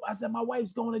dope?" I said, "My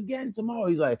wife's going again tomorrow."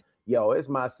 He's like, "Yo, it's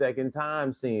my second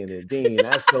time seeing it. Dean,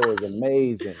 that show is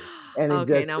amazing." And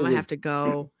Okay, now it I'm gonna have was to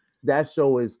go. that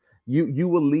show is you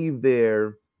will leave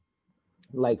there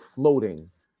like floating,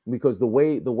 because the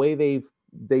way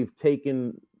they've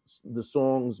taken the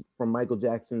songs from Michael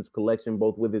Jackson's collection,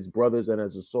 both with his brothers and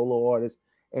as a solo artist,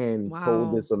 and told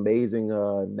Wow. this amazing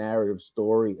narrative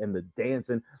story, and the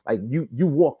dancing. Like you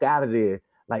walk out of there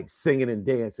like singing and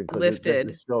dancing because Lifted.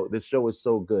 the show is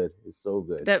so good. It's so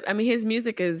good. That I mean, his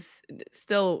music is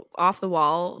still Off the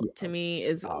Wall to Yeah. me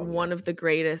is Oh yeah. one of the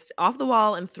greatest. Off the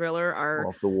Wall and Thriller are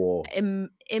Off the Wall.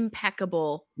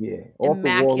 impeccable, Yeah, Off the Wall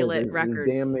immaculate is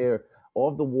records. damn near.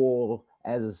 Off the Wall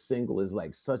as a single is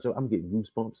like such a. I'm getting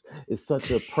goosebumps. It's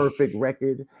such a perfect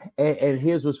record. And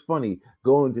here's what's funny.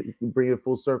 Going to bring it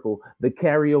full circle. The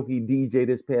karaoke DJ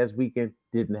this past weekend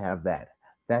didn't have that.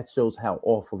 That shows how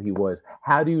awful he was.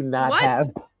 How do you not What?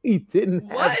 have? He didn't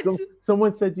have. What?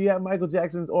 Someone said, "Do you have Michael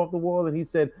Jackson's Off the Wall?" And he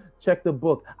said, "Check the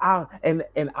book." And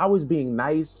I was being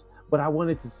nice, but I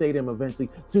wanted to say to him eventually,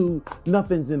 "Dude,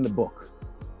 nothing's in the book.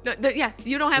 No, yeah,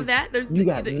 you don't have that. There's You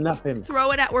got nothing."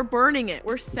 Throw it out. We're burning it.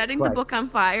 We're setting the Right. book on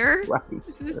fire. Right.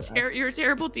 This is you're a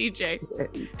terrible DJ.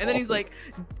 He's And then he's awful. like,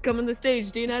 "Come on the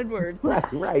stage, Dean Edwards."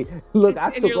 Right. Look, I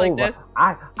And took you're like over. this.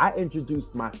 I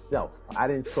introduced myself. I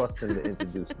didn't trust him to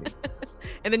introduce me.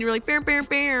 And then you're like, "Bear, bear,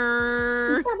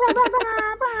 bear."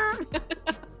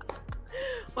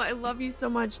 Well, I love you so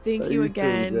much. Thank you too,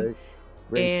 again. Jay.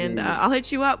 Great And seeing you. I'll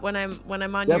hit you up when I'm on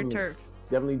your Definitely. turf.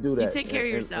 Definitely do that. take care of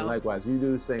And yourself. likewise, you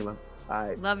do the same. All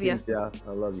right. Love ya. Peace, y'all.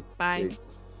 I love you. Bye. Peace.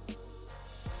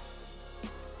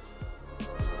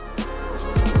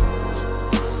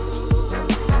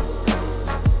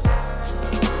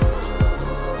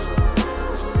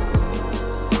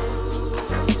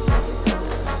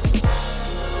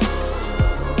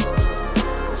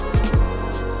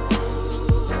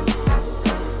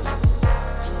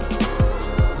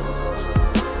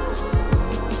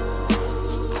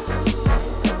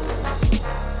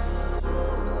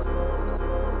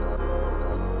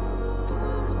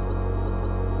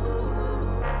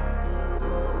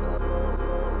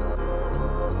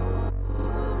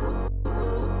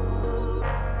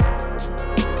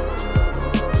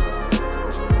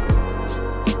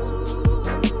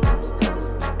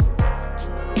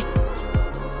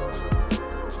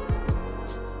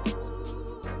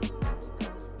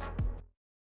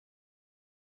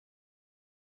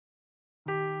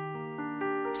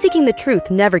 Seeking the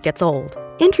truth never gets old.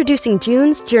 Introducing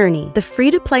June's Journey, the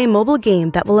free-to-play mobile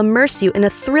game that will immerse you in a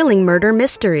thrilling murder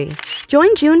mystery.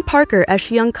 Join June Parker as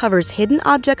she uncovers hidden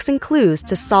objects and clues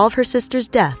to solve her sister's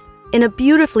death in a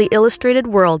beautifully illustrated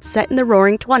world set in the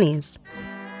Roaring '20s.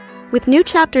 With new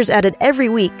chapters added every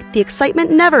week, the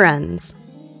excitement never ends.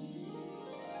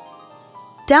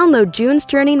 Download June's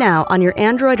Journey now on your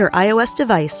Android or iOS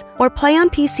device or play on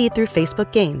PC through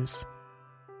Facebook Games.